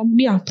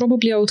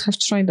probably I would have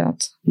tried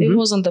that. It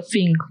wasn't a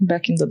thing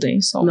back in the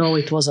day. So no,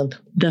 it wasn't.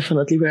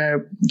 Definitely,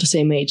 we're the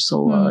same age.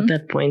 So at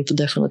that point,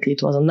 definitely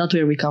it wasn't. Not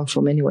where we come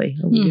from anyway.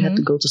 We had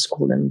to go to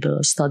school and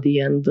study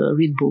and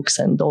read books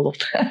and all of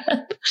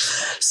that.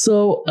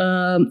 So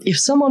if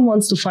someone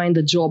wants to find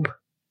a job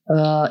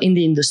in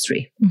the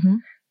industry,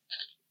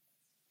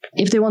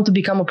 if they want to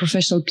become a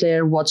professional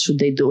player, what should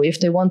they do? If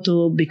they want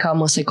to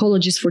become a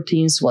psychologist for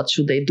teams, what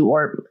should they do?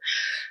 Or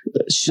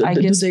I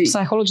guess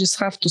psychologists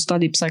have to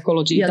study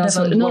psychology. Yeah, it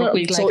doesn't work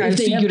quick. So I'll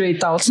figure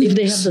it out. If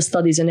they have the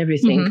studies and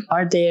everything,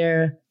 are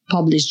there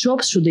published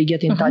jobs? Should they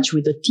get in touch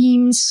with the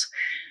teams?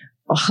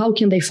 How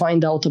can they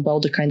find out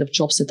about the kind of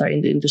jobs that are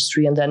in the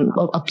industry and then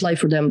apply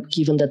for them,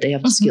 given that they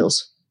have the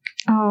skills?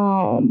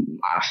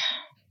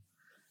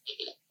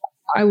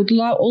 I would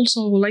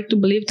also like to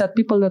believe that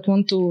people that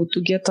want to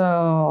get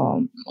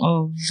a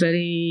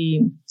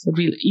very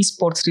real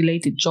esports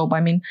related job, I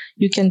mean,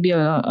 you can be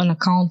an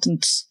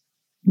accountant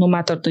no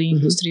matter the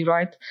industry,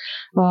 right?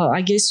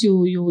 I guess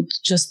you would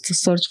just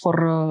search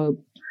for,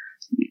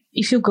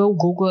 if you go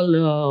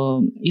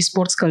Google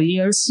esports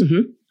careers,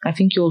 I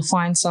think you'll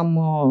find some...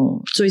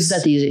 so it's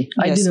that easy?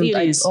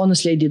 Yes,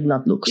 Honestly, I did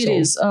not look. It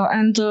is.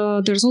 And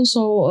there's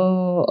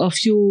also a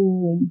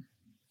few...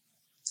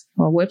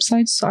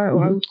 websites, I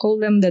would call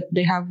them, that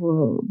they have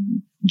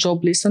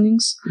job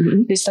listings.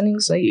 You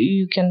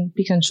can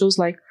pick and choose,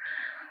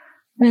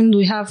 and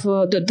we have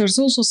there's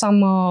also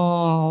some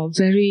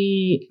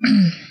very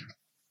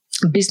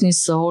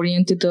business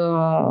oriented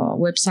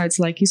websites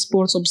like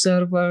Esports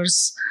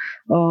Observers,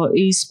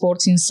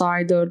 Esports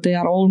Insider. They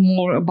are all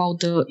more about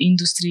the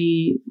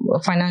industry,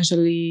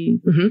 financially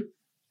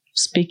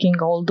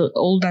speaking, all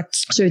that.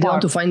 So if you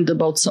want to find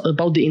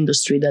about the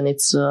industry, then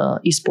it's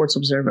Esports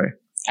Observer.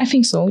 I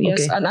think so,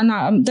 yes. Okay.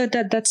 And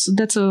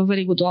that's a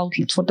very good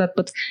outlet for that.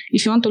 But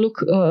if you want to look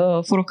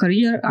for a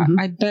career,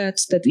 I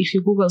bet that if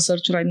you Google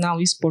search right now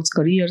esports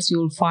careers,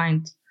 you'll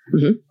find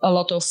a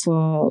lot of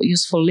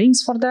useful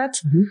links for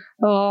that.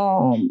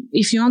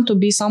 If you want to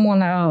be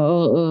someone, a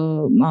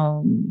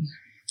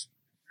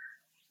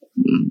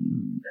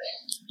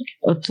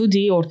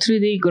 2D or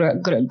 3D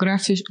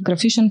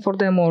graphician for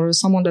them, or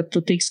someone that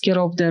takes care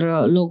of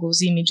their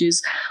logos,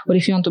 images, or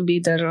if you want to be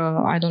their,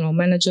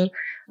 manager,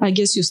 I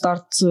guess you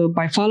start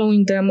by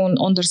following them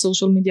on their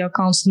social media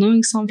accounts,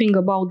 knowing something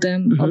about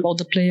them, about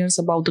the players,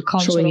 about the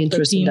culture showing of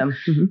interest the team. In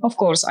them. Of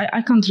course,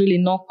 I can't really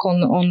knock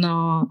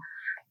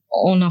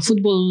on a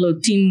football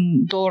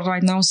team door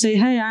right now, say,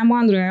 hey, I'm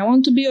Andreea, I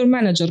want to be your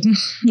manager.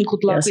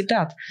 Good luck with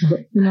that.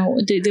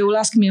 They will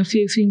ask me a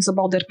few things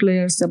about their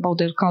players, about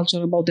their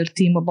culture, about their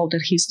team, about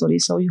their history.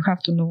 So you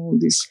have to know all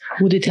this.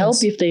 Would it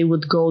help if they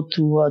would go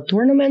to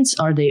tournaments?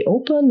 Are they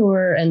open,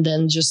 and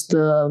then just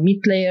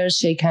meet players,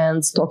 shake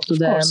hands, talk to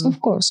them? Of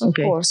course.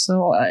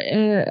 So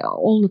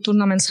all the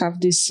tournaments have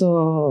this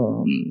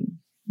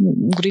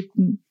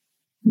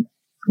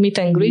meet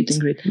and greet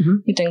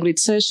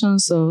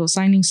sessions,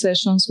 signing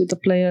sessions with the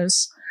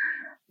players.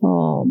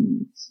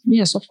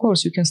 Yes, of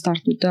course, you can start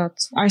with that.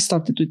 I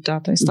started with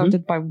that. I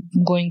started by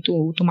going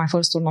to my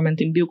first tournament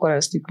in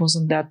Bucharest. It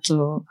wasn't that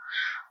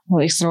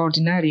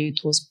extraordinary.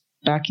 It was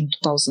back in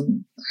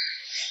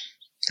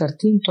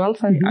 2013,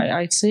 12,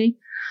 I'd say.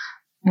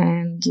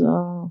 And,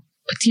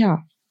 but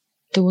yeah,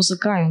 there was a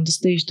guy on the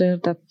stage there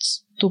that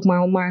took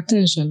my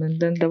attention. And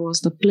then there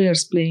was the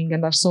players playing,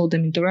 and I saw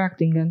them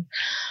interacting, and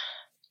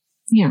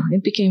yeah,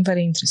 it became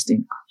very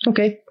interesting.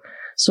 Okay.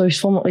 So if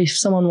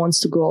someone wants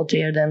to go out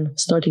there, then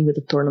starting with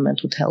a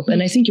tournament would help.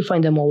 And I think you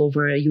find them all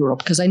over Europe,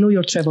 because I know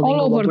you're traveling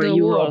all over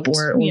Europe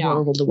or all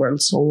over the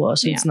world. So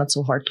it's not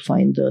so hard to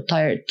find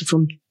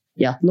from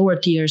lower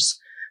tiers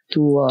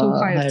to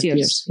higher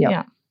tiers.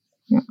 Yeah.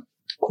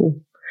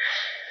 Cool.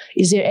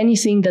 Is there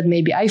anything that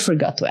maybe I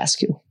forgot to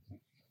ask you?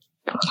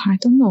 I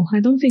don't know. I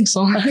don't think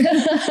so.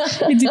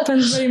 It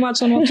depends very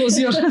much on what was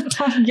your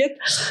target.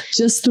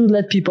 Just to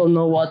let people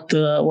know what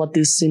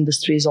this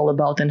industry is all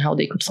about and how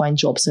they could find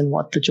jobs and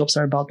what the jobs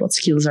are about, what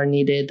skills are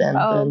needed and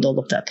all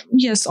of that.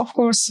 Yes, of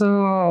course.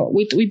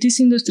 With this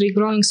industry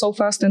growing so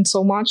fast and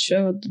so much,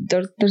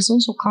 there's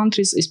also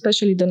countries,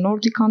 especially the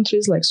Nordic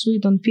countries like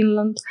Sweden,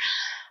 Finland,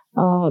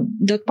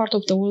 that part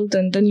of the world.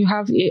 And then you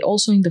have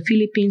also in the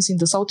Philippines, in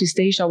the Southeast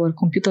Asia, where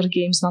computer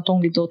games, not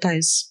only Dota,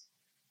 is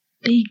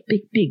big.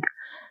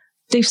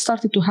 They've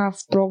started to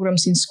have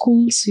programs in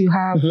schools. You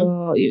have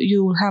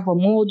you will have a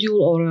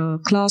module or a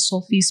class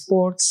of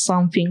esports,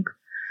 something.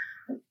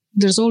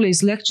 There's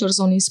always lectures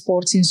on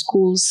esports in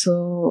schools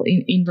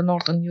in the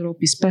Northern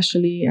Europe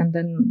especially, and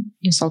then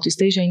in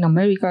Southeast Asia, in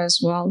America as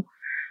well.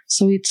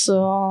 So it's,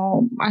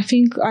 I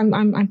think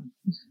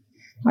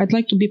I'd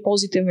like to be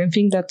positive and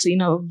think that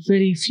in a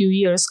very few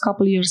years,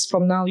 couple years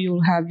from now,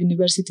 you'll have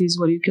universities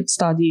where you could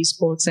study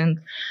esports and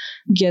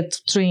get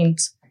trained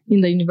in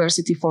the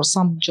university for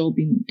some job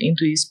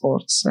into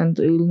esports. And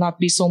it will not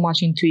be so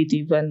much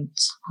intuitive and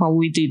how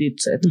we did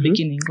it at the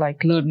beginning,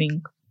 like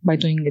learning by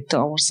doing it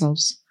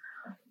ourselves.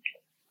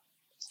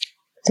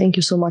 Thank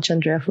you so much,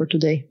 Andreea, for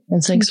today,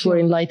 and thanks for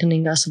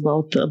enlightening us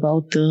about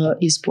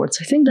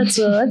esports. I think it's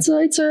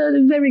a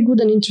very good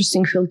and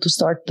interesting field to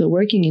start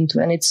working into,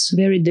 and it's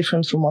very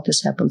different from what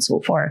has happened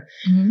so far.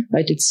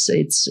 Right?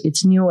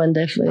 It's new, and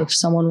if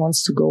someone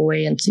wants to go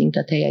away and think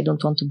that, hey, I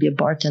don't want to be a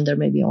bartender,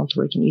 maybe I want to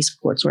work in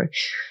esports or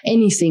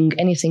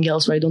anything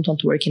else, or I don't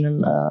want to work in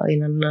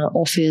an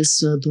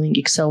office doing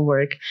Excel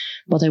work,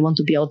 but I want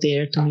to be out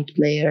there to meet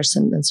players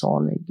and so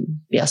on.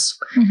 Yes,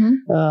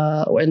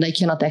 and I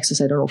cannot access,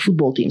 I don't know,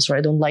 football teams, or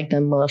I don't like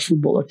them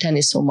football or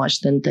tennis so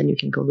much, then you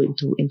can go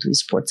into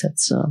esports.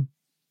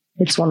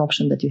 It's one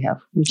option that you have,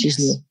 which is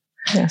new.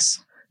 Yes.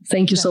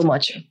 Thank you so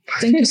much.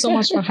 Thank you so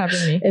much for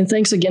having me. And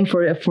thanks again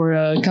for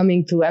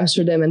coming to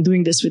Amsterdam and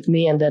doing this with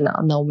me. And then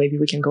now maybe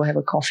we can go have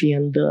a coffee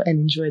and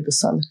enjoy the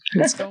sun.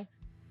 Let's go.